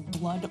thinking it's a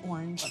blood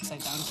orange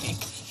upside down cake.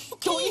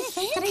 Don't you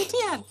think? Good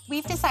idea.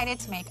 We've decided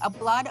to make a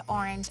blood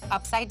orange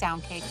upside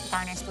down cake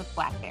garnished with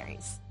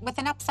blackberries. With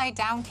an upside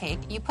down cake,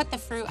 you put the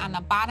fruit on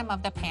the bottom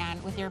of the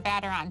pan with your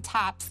batter on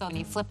top, so when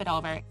you flip it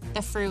over,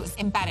 the fruit is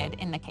embedded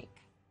in the cake.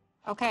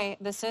 Okay,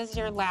 this is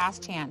your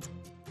last chance.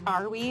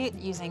 Are we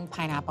using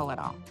pineapple at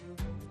all?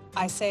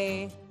 I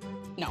say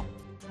no.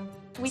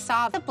 We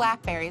saw the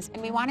blackberries,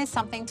 and we wanted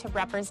something to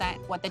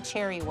represent what the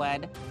cherry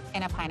would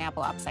in a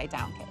pineapple upside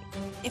down cake.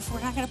 If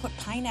we're not going to put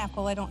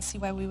pineapple, I don't see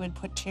why we would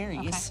put cherries.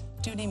 Okay.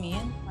 Do you know what I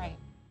mean? Right.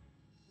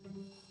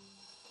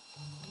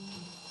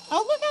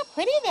 Oh, look how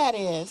pretty that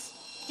is.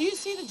 Do you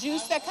see the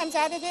juice that comes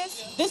out of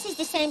this? This is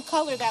the same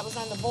color that was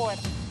on the board.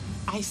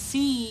 I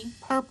see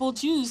purple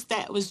juice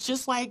that was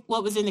just like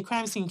what was in the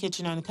crime scene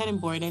kitchen on the cutting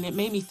board, and it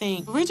made me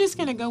think, we're just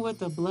gonna go with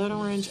the blood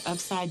orange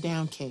upside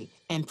down cake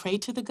and pray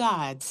to the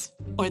gods,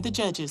 or the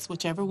judges,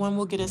 whichever one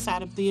will get us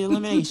out of the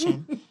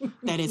elimination,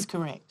 that is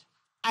correct.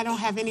 I don't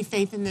have any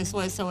faith in this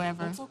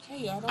whatsoever. It's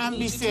okay. I don't I'm need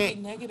be you to sick.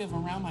 be negative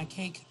around my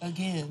cake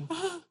again.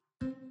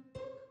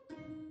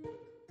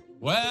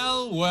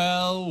 Well,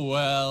 well,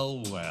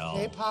 well, well.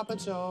 Hey, Papa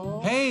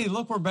Joe. Hey,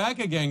 look, we're back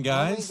again,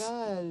 guys.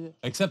 Oh, my God.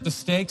 Except the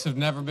stakes have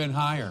never been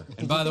higher.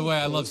 And by the way,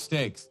 I love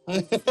steaks.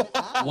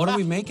 What are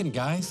we making,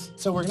 guys?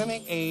 So we're going to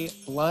make a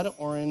blood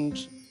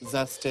orange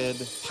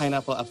zested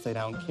pineapple upside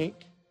down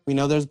cake. We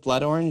know there's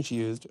blood orange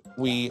used.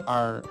 We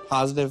are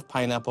positive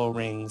pineapple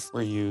rings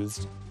were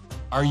used.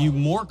 Are you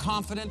more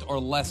confident or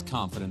less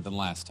confident than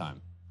last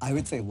time? I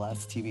would say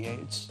less,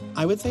 TBH.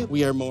 I would say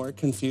we are more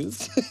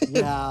confused.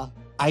 Yeah.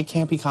 I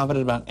can't be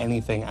confident about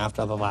anything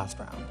after the last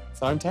round,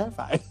 so I'm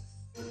terrified.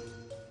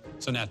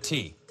 So now,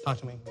 T. Talk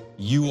to me.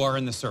 You are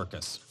in the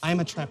circus.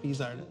 I'm a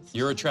trapeze artist.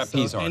 You're a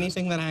trapeze so artist.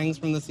 Anything that hangs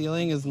from the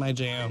ceiling is my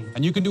jam.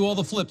 And you can do all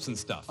the flips and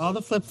stuff. All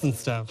the flips and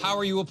stuff. How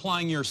are you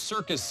applying your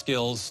circus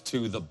skills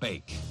to the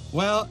bake?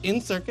 Well, in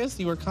circus,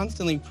 you are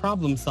constantly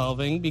problem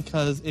solving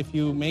because if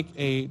you make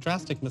a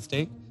drastic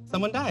mistake,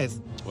 someone dies.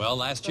 Well,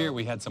 last year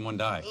we had someone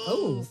die.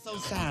 Oh, so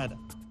sad.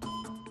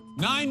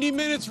 90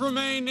 minutes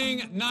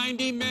remaining,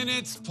 90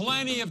 minutes,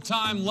 plenty of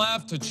time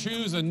left to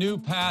choose a new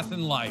path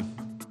in life.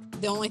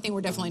 The only thing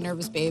we're definitely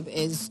nervous, babe,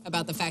 is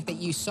about the fact that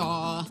you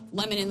saw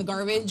lemon in the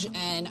garbage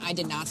and I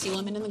did not see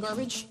lemon in the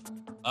garbage.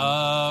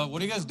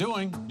 What are you guys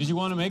doing? Did you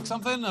want to make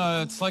something?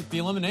 It's like the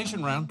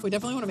elimination round. We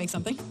definitely want to make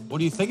something. What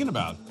are you thinking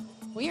about?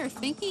 We are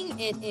thinking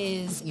it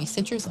is a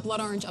citrus blood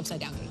orange upside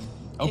down cake.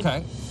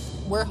 Okay.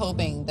 We're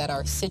hoping that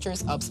our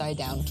citrus upside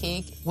down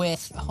cake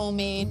with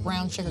homemade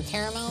brown sugar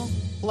caramel,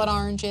 blood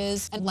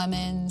oranges, and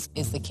lemons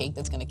is the cake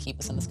that's going to keep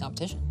us in this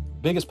competition.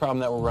 Biggest problem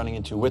that we're running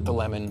into with the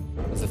lemon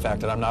is the fact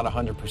that I'm not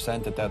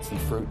 100% that that's the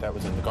fruit that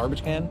was in the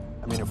garbage can.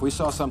 I mean, if we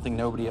saw something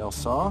nobody else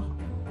saw,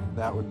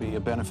 that would be a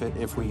benefit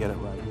if we get it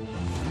right.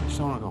 I just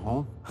don't want to go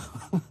home.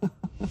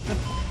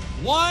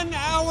 1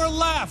 hour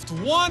left,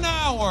 1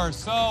 hour.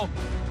 So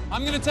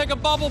I'm going to take a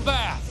bubble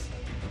bath.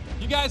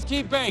 You guys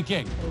keep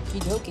baking.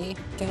 Okie dokie.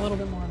 Get a little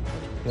bit more.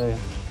 Yeah.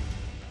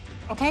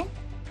 Okay,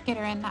 get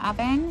her in the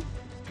oven.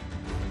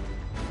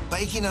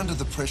 Baking under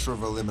the pressure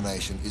of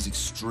elimination is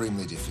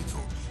extremely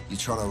difficult. You're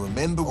trying to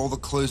remember all the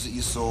clues that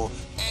you saw,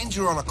 and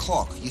you're on a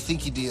clock. You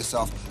think to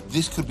yourself,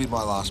 this could be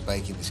my last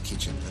bake in this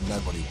kitchen, and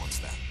nobody wants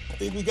that.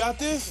 Think we got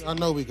this? I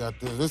know we got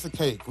this. It's a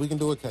cake. We can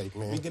do a cake,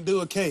 man. We can do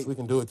a cake. We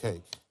can do a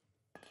cake.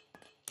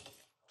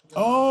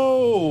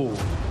 Oh!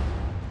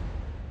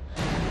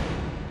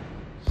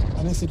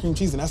 I didn't see cream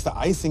cheese, and that's the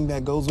icing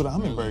that goes with a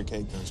hummingbird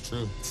cake. That's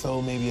true.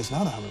 So maybe it's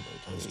not a hummingbird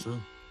cake. That's true.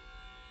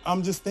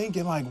 I'm just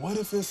thinking, like, what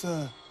if it's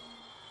a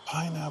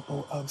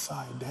pineapple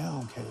upside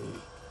down cake?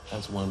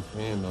 That's one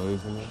pan, though,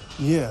 isn't it?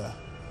 Yeah,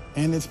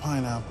 and it's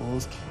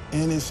pineapples,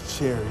 and it's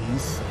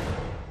cherries.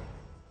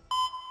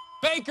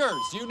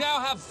 Bakers, you now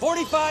have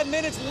 45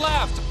 minutes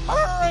left.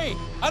 Hurry!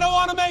 I don't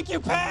want to make you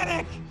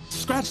panic.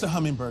 Scratch the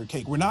hummingbird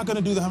cake. We're not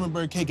gonna do the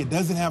hummingbird cake. It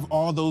doesn't have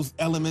all those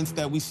elements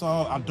that we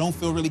saw. I don't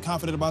feel really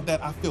confident about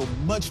that. I feel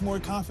much more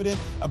confident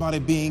about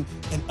it being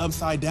an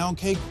upside down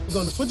cake. We're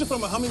gonna switch it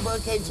from a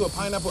hummingbird cake to a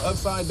pineapple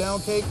upside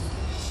down cake.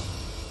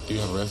 Do you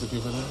have a recipe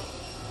for that?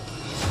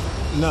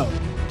 No.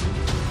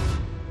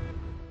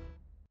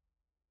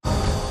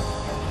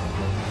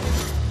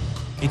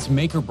 It's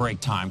make or break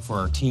time for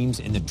our teams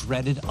in the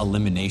dreaded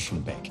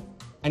elimination bake.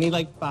 I need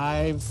like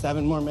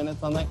 5-7 more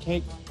minutes on that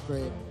cake.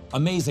 Great.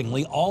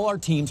 Amazingly, all our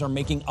teams are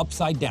making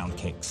upside-down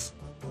cakes.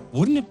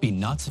 Wouldn't it be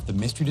nuts if the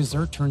mystery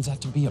dessert turns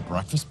out to be a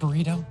breakfast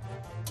burrito?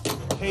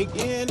 Cake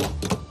in,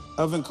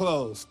 oven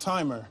closed,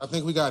 timer. I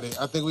think we got it.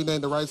 I think we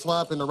made the right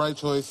swap and the right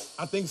choice.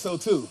 I think so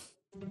too.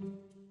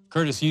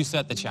 Curtis, you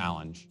set the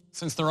challenge.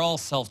 Since they're all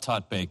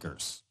self-taught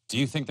bakers, do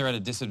you think they're at a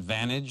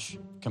disadvantage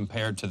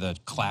compared to the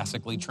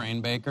classically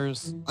trained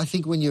bakers? I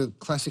think when you're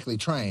classically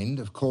trained,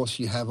 of course,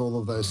 you have all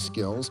of those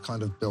skills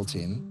kind of built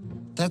in.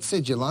 That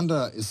said,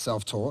 Yolanda is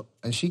self-taught,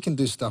 and she can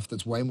do stuff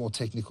that's way more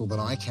technical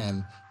than I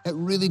can. It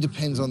really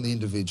depends on the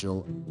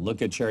individual.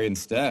 Look at Cherry and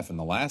Steph in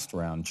the last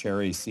round.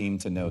 Cherry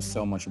seemed to know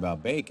so much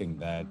about baking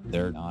that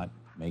they're not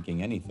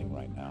making anything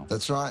right now.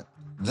 That's right.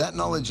 That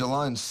knowledge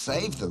alone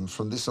saved them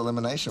from this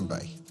elimination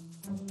bake.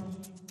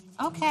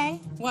 Okay.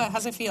 What?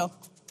 How's it feel?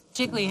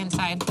 Jiggly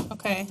inside.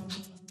 Okay.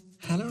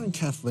 Hannah and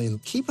Kathleen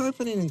keep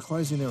opening and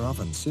closing their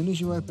oven. As soon as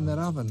you open that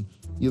oven,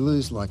 you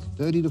lose like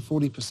 30 to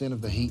 40%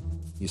 of the heat.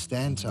 You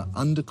stand to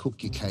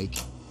undercook your cake.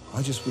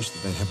 I just wish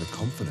that they'd have the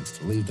confidence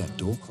to leave that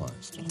door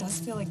closed. It does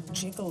feel like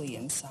jiggly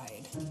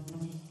inside.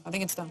 I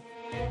think it's done.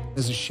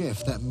 As a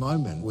chef, that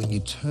moment when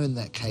you turn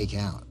that cake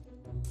out,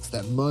 it's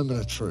that moment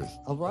of truth.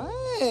 All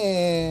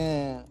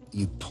right.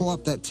 You pull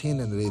up that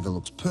tin and it either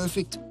looks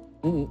perfect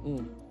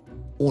or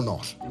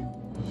not.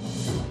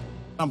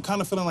 I'm kind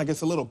of feeling like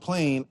it's a little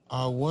plain.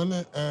 I want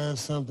to add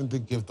something to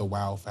give the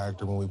wow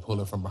factor when we pull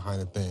it from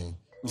behind the thing.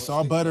 We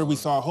saw butter, we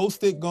saw a whole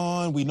stick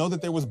gone. We know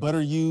that there was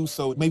butter used,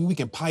 so maybe we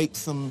can pipe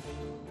some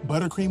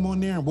buttercream on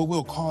there, and what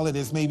we'll call it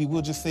is maybe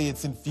we'll just say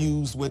it's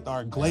infused with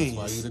our glaze.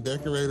 That's why you the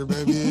decorator,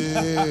 baby.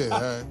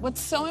 Yeah.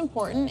 What's so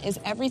important is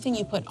everything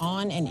you put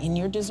on and in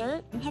your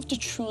dessert, you have to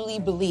truly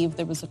believe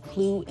there was a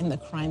clue in the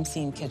crime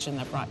scene kitchen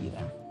that brought you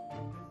there.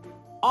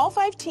 All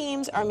 5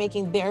 teams are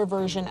making their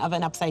version of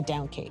an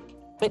upside-down cake.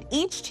 But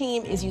each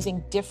team is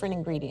using different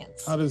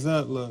ingredients. How does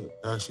that look?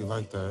 I actually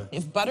like that.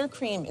 If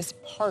buttercream is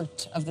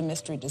part of the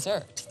mystery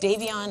dessert,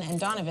 Davion and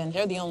Donovan,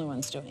 they're the only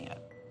ones doing it.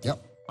 Yep.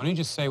 Why don't you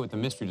just say what the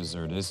mystery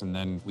dessert is, and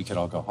then we could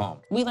all go home?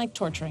 We like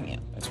torturing you.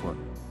 Nice work.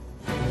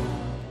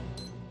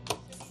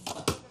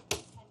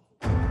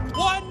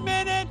 1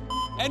 minute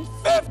and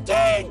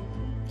 15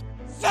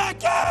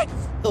 seconds!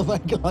 Oh my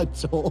God,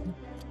 Joel.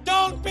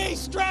 Don't be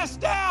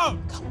stressed out!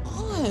 Come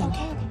on.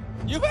 Okay.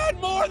 You've had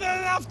more than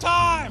enough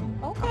time!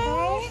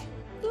 Okay.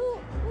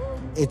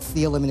 It's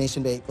the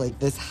elimination bake. Like,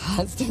 this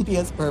has to be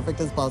as perfect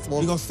as possible.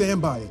 We're gonna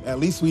stand by it. At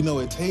least we know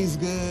it tastes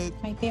good.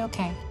 Might be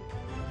okay.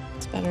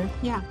 It's better.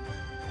 Yeah.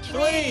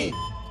 3,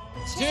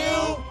 2,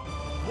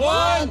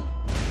 1.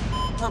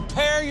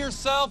 Prepare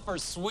yourself for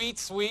sweet,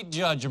 sweet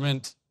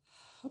judgment.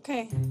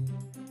 Okay.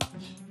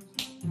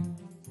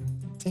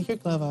 Take your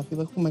glove off. You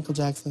look like Michael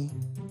Jackson.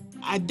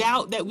 I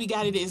doubt that we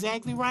got it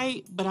exactly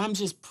right, but I'm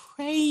just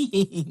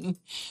praying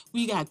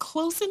we got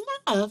close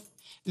enough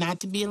not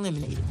to be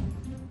eliminated.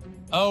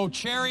 Oh,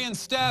 Cherry and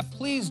Steph,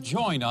 please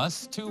join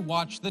us to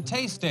watch the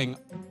tasting.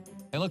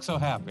 They look so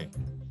happy.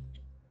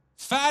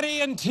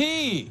 Fatty and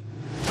T.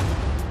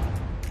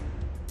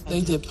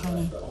 They did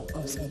pineapple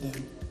upside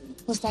down.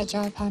 Was that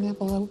jar of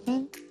pineapple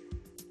open?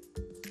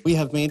 We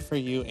have made for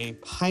you a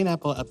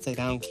pineapple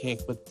upside-down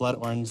cake with blood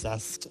orange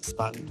zest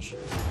sponge.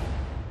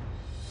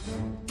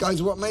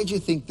 Guys, what made you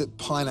think that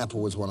pineapple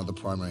was one of the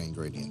primary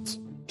ingredients?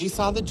 We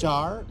saw the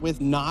jar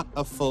with not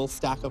a full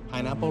stack of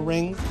pineapple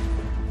rings.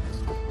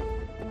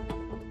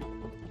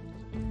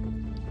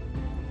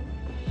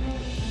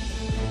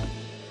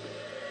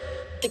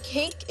 The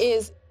cake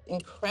is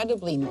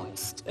incredibly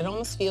moist. It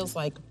almost feels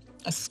like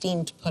a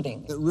steamed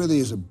pudding. It really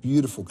is a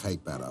beautiful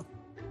cake batter.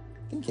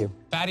 Thank you.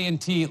 Fatty and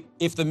T,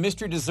 If the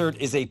mystery dessert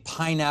is a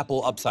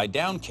pineapple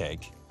upside-down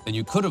cake, then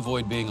you could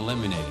avoid being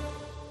eliminated.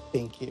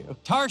 Thank you.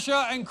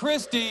 Tarsha and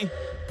Christy.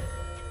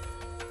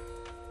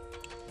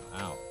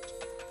 Wow.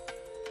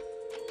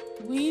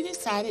 We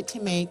decided to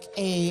make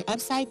a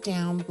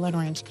upside-down blood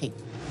orange cake.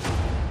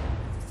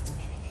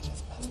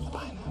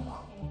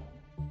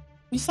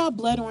 We saw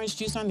blood orange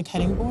juice on the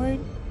cutting board.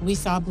 We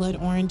saw blood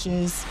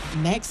oranges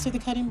next to the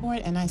cutting board,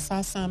 and I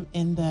saw some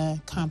in the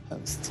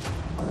compost.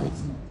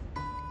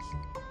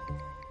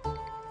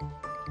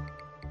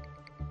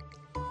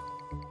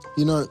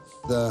 You know,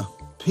 the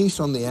piece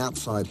on the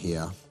outside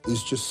here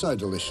is just so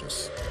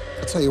delicious.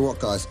 I'll tell you what,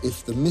 guys,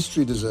 if the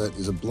mystery dessert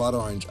is a blood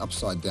orange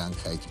upside-down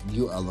cake,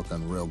 you are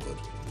looking real good.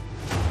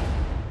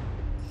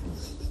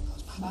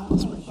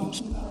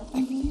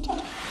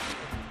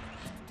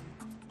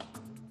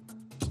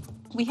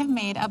 We have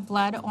made a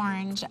blood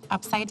orange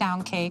upside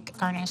down cake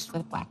garnished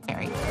with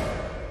blackberry.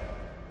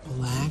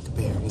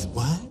 Blackberries,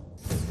 what?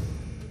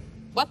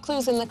 What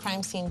clues in the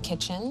crime scene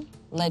kitchen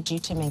led you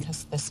to make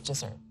us this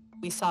dessert?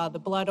 We saw the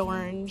blood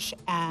orange,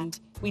 and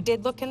we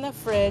did look in the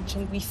fridge,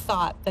 and we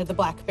thought that the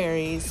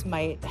blackberries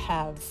might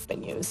have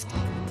been used.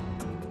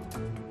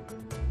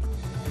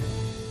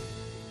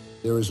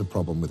 There is a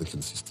problem with the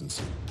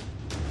consistency.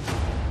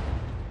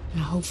 I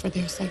hope for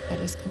their sake that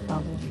it's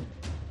consolidated.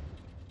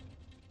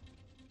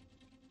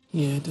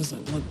 Yeah, it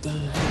doesn't look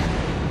done.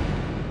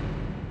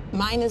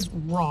 Mine is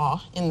raw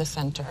in the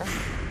center.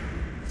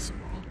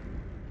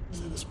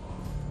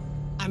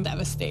 I'm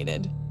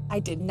devastated. I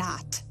did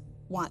not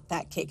want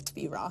that cake to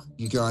be raw.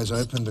 You guys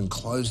opened and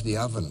closed the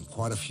oven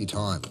quite a few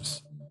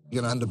times.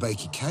 You're gonna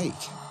underbake your cake.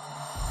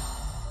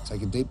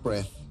 Take a deep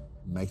breath,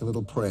 make a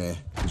little prayer,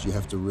 because you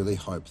have to really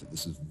hope that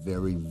this is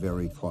very,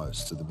 very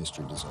close to the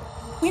mystery dessert.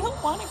 We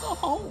don't want to go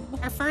home.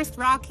 Our first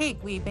raw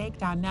cake we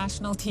baked on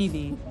national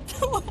TV.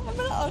 I'm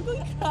gonna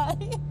ugly cry.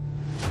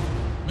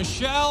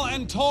 Michelle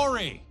and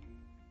Tori.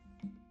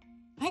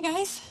 Hi,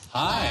 guys.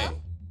 Hi.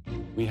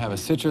 We have a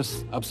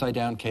citrus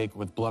upside-down cake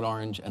with blood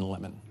orange and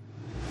lemon.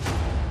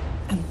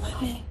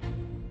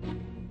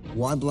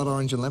 Why blood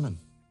orange and lemon?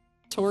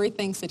 Tori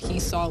thinks that he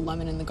saw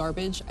lemon in the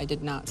garbage. I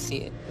did not see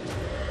it.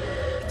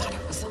 I thought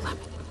it was a lemon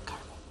in the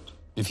garbage.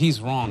 If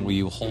he's wrong, will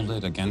you hold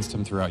it against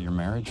him throughout your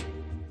marriage?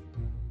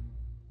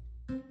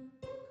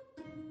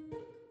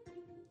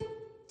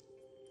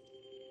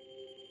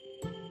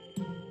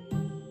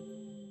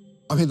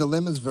 I mean, the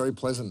lemon's very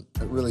pleasant.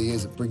 It really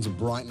is. It brings a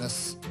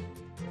brightness.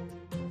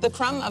 The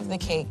crumb of the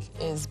cake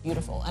is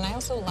beautiful, and I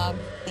also love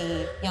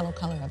the yellow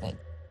color of it.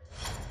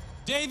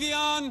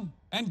 Davion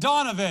and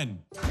Donovan.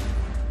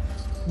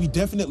 We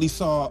definitely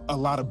saw a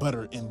lot of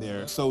butter in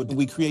there. So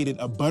we created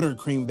a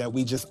buttercream that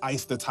we just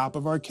iced the top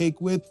of our cake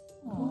with.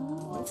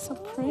 Oh, it's so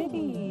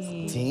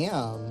pretty.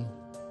 Damn.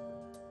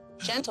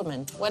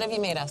 Gentlemen, what have you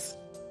made us?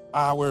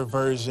 Our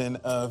version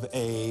of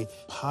a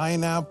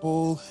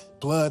pineapple,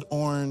 blood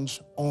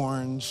orange,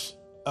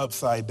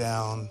 upside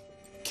down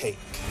cake.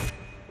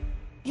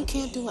 You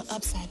can't do an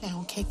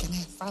upside-down cake and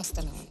have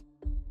frosting on it.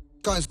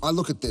 Guys, I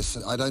look at this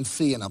and I don't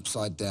see an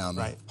upside-down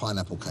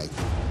pineapple cake.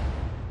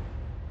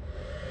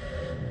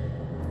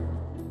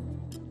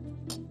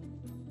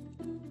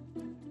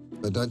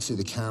 I don't see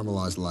the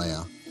caramelized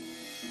layer.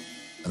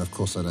 And of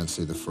course, I don't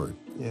see the fruit.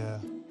 Yeah.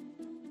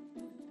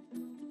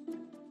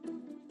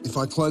 If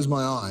I close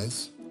my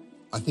eyes,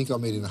 I think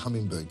I'm eating a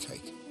hummingbird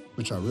cake,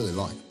 which I really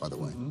like, by the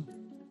way.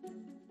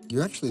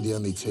 You're actually the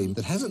only team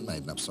that hasn't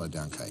made an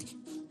upside-down cake.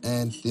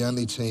 And the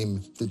only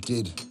team that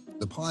did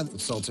the pie with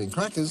saltine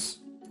crackers,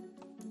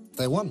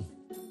 they won.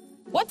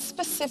 What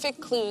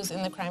specific clues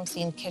in the crime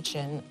scene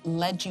kitchen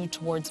led you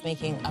towards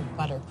making a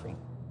buttercream?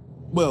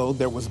 Well,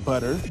 there was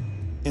butter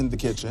in the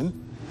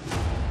kitchen.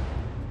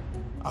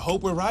 I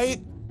hope we're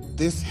right.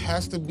 This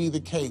has to be the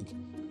cake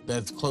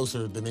that's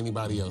closer than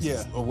anybody else's.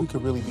 Yeah, or we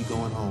could really be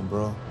going home,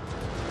 bro.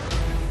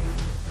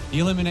 The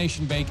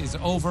elimination bake is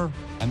over,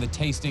 and the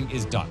tasting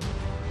is done.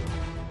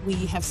 We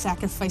have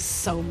sacrificed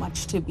so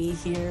much to be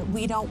here.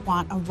 We don't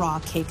want a raw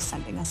cake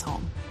sending us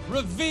home.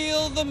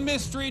 Reveal the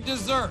mystery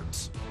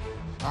desserts.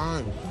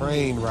 I'm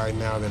praying right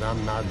now that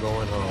I'm not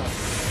going home.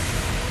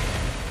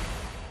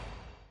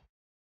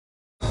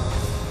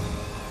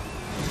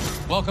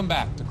 Welcome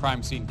back to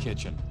Crime Scene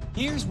Kitchen.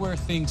 Here's where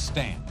things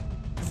stand.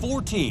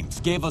 4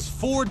 teams gave us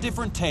 4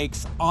 different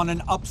takes on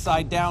an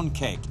upside-down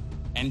cake.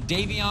 And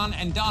Davion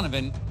and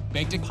Donovan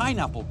baked a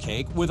pineapple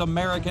cake with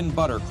American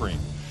buttercream.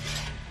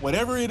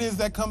 Whatever it is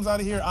that comes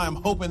out of here, I'm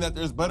hoping that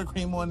there's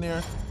buttercream on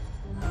there.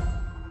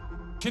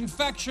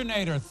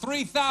 Confectionator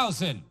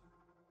 3000.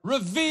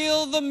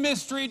 Reveal the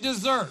mystery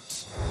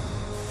desserts.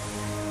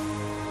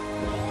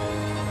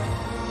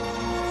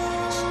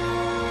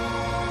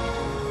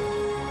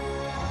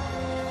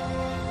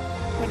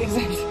 What is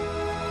it?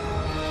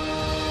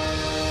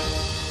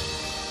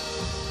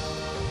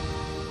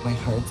 My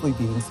heart's like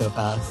beating so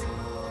fast.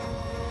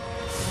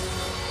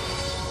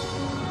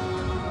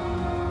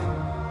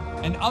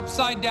 An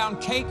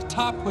upside-down cake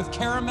topped with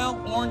caramel,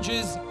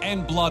 oranges,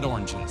 and blood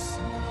oranges.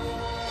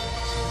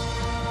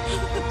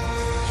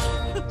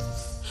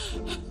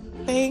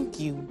 Thank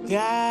you,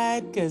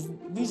 God, because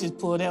we just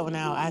pulled that one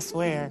out, I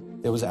swear.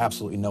 There was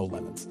absolutely no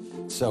lemons.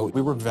 So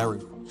we were very...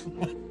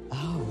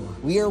 Oh,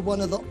 we are one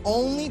of the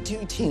only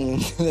 2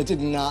 teams that did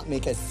not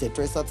make a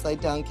citrus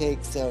upside-down cake,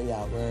 so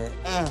yeah, we're...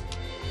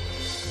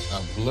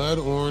 A blood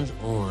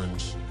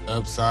orange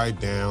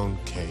upside-down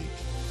cake.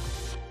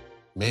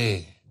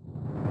 Man.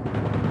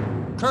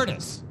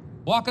 Curtis,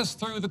 walk us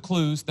through the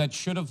clues that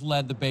should have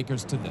led the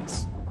bakers to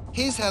this.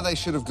 Here's how they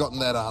should have gotten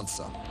that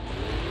answer.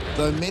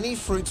 Though many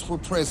fruits were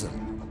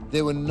present,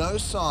 there were no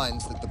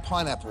signs that the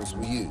pineapples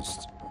were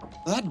used.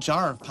 That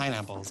jar of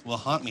pineapples will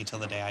haunt me till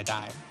the day I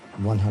die.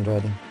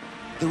 100.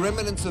 The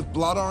remnants of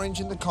blood orange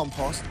in the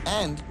compost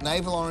and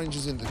navel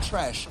oranges in the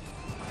trash,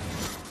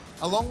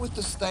 along with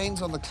the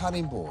stains on the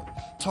cutting board,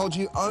 told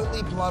you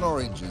only blood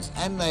oranges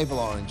and navel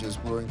oranges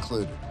were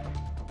included.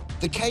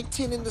 The cake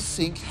tin in the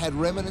sink had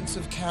remnants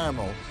of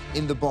caramel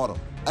in the bottom,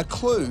 a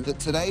clue that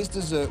today's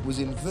dessert was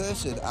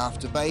inverted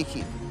after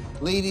baking,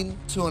 leading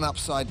to an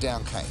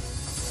upside-down cake.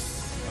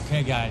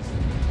 Okay, guys,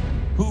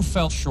 who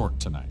fell short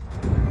tonight?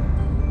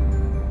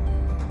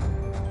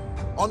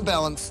 On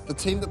balance, the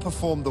team that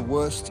performed the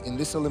worst in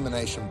this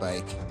elimination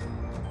bake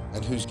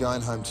and who's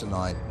going home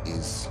tonight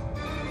is...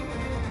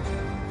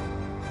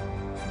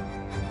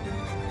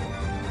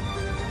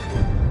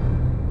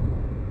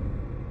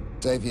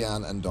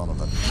 Davion and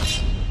Donovan.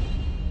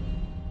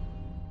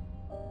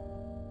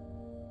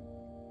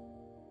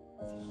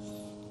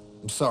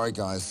 I'm sorry,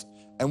 guys.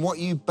 And what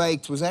you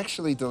baked was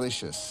actually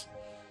delicious.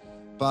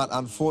 But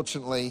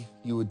unfortunately,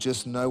 you were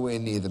just nowhere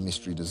near the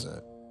mystery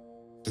dessert.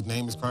 The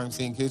name is Crime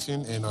Scene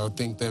Kitchen, and I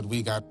think that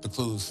we got the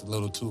clues a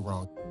little too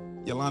wrong.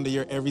 Yolanda,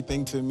 you're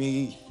everything to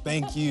me.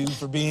 Thank you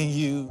for being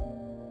you.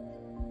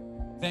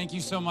 Thank you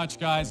so much,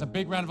 guys. A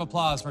big round of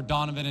applause for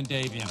Donovan and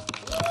Davion.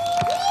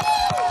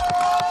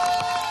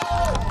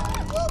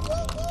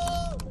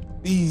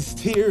 These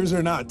tears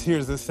are not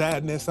tears of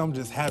sadness. I'm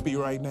just happy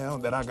right now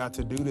that I got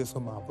to do this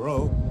with my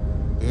bro.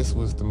 This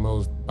was the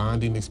most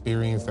bonding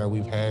experience that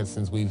we've had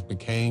since we've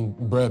became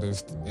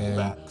brothers. And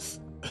Facts.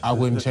 I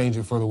wouldn't change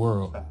it for the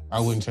world. I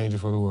wouldn't change it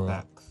for the world.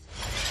 Facts.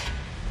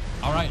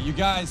 All right, you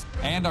guys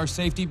and our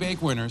safety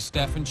bake winners,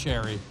 Steph and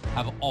Cherry,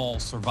 have all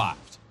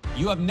survived.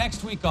 You have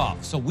next week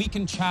off, so we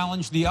can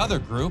challenge the other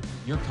group,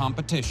 your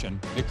competition,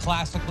 the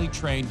classically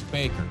trained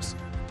bakers.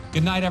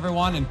 Good night,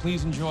 everyone, and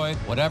please enjoy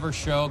whatever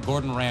show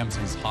Gordon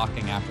Ramsay's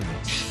hawking after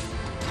this.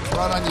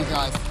 Right on, you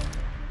guys.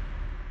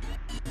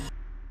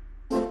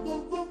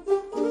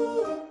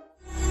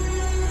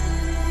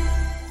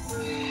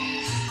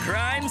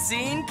 Crime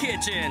Scene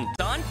Kitchen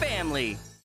on Family.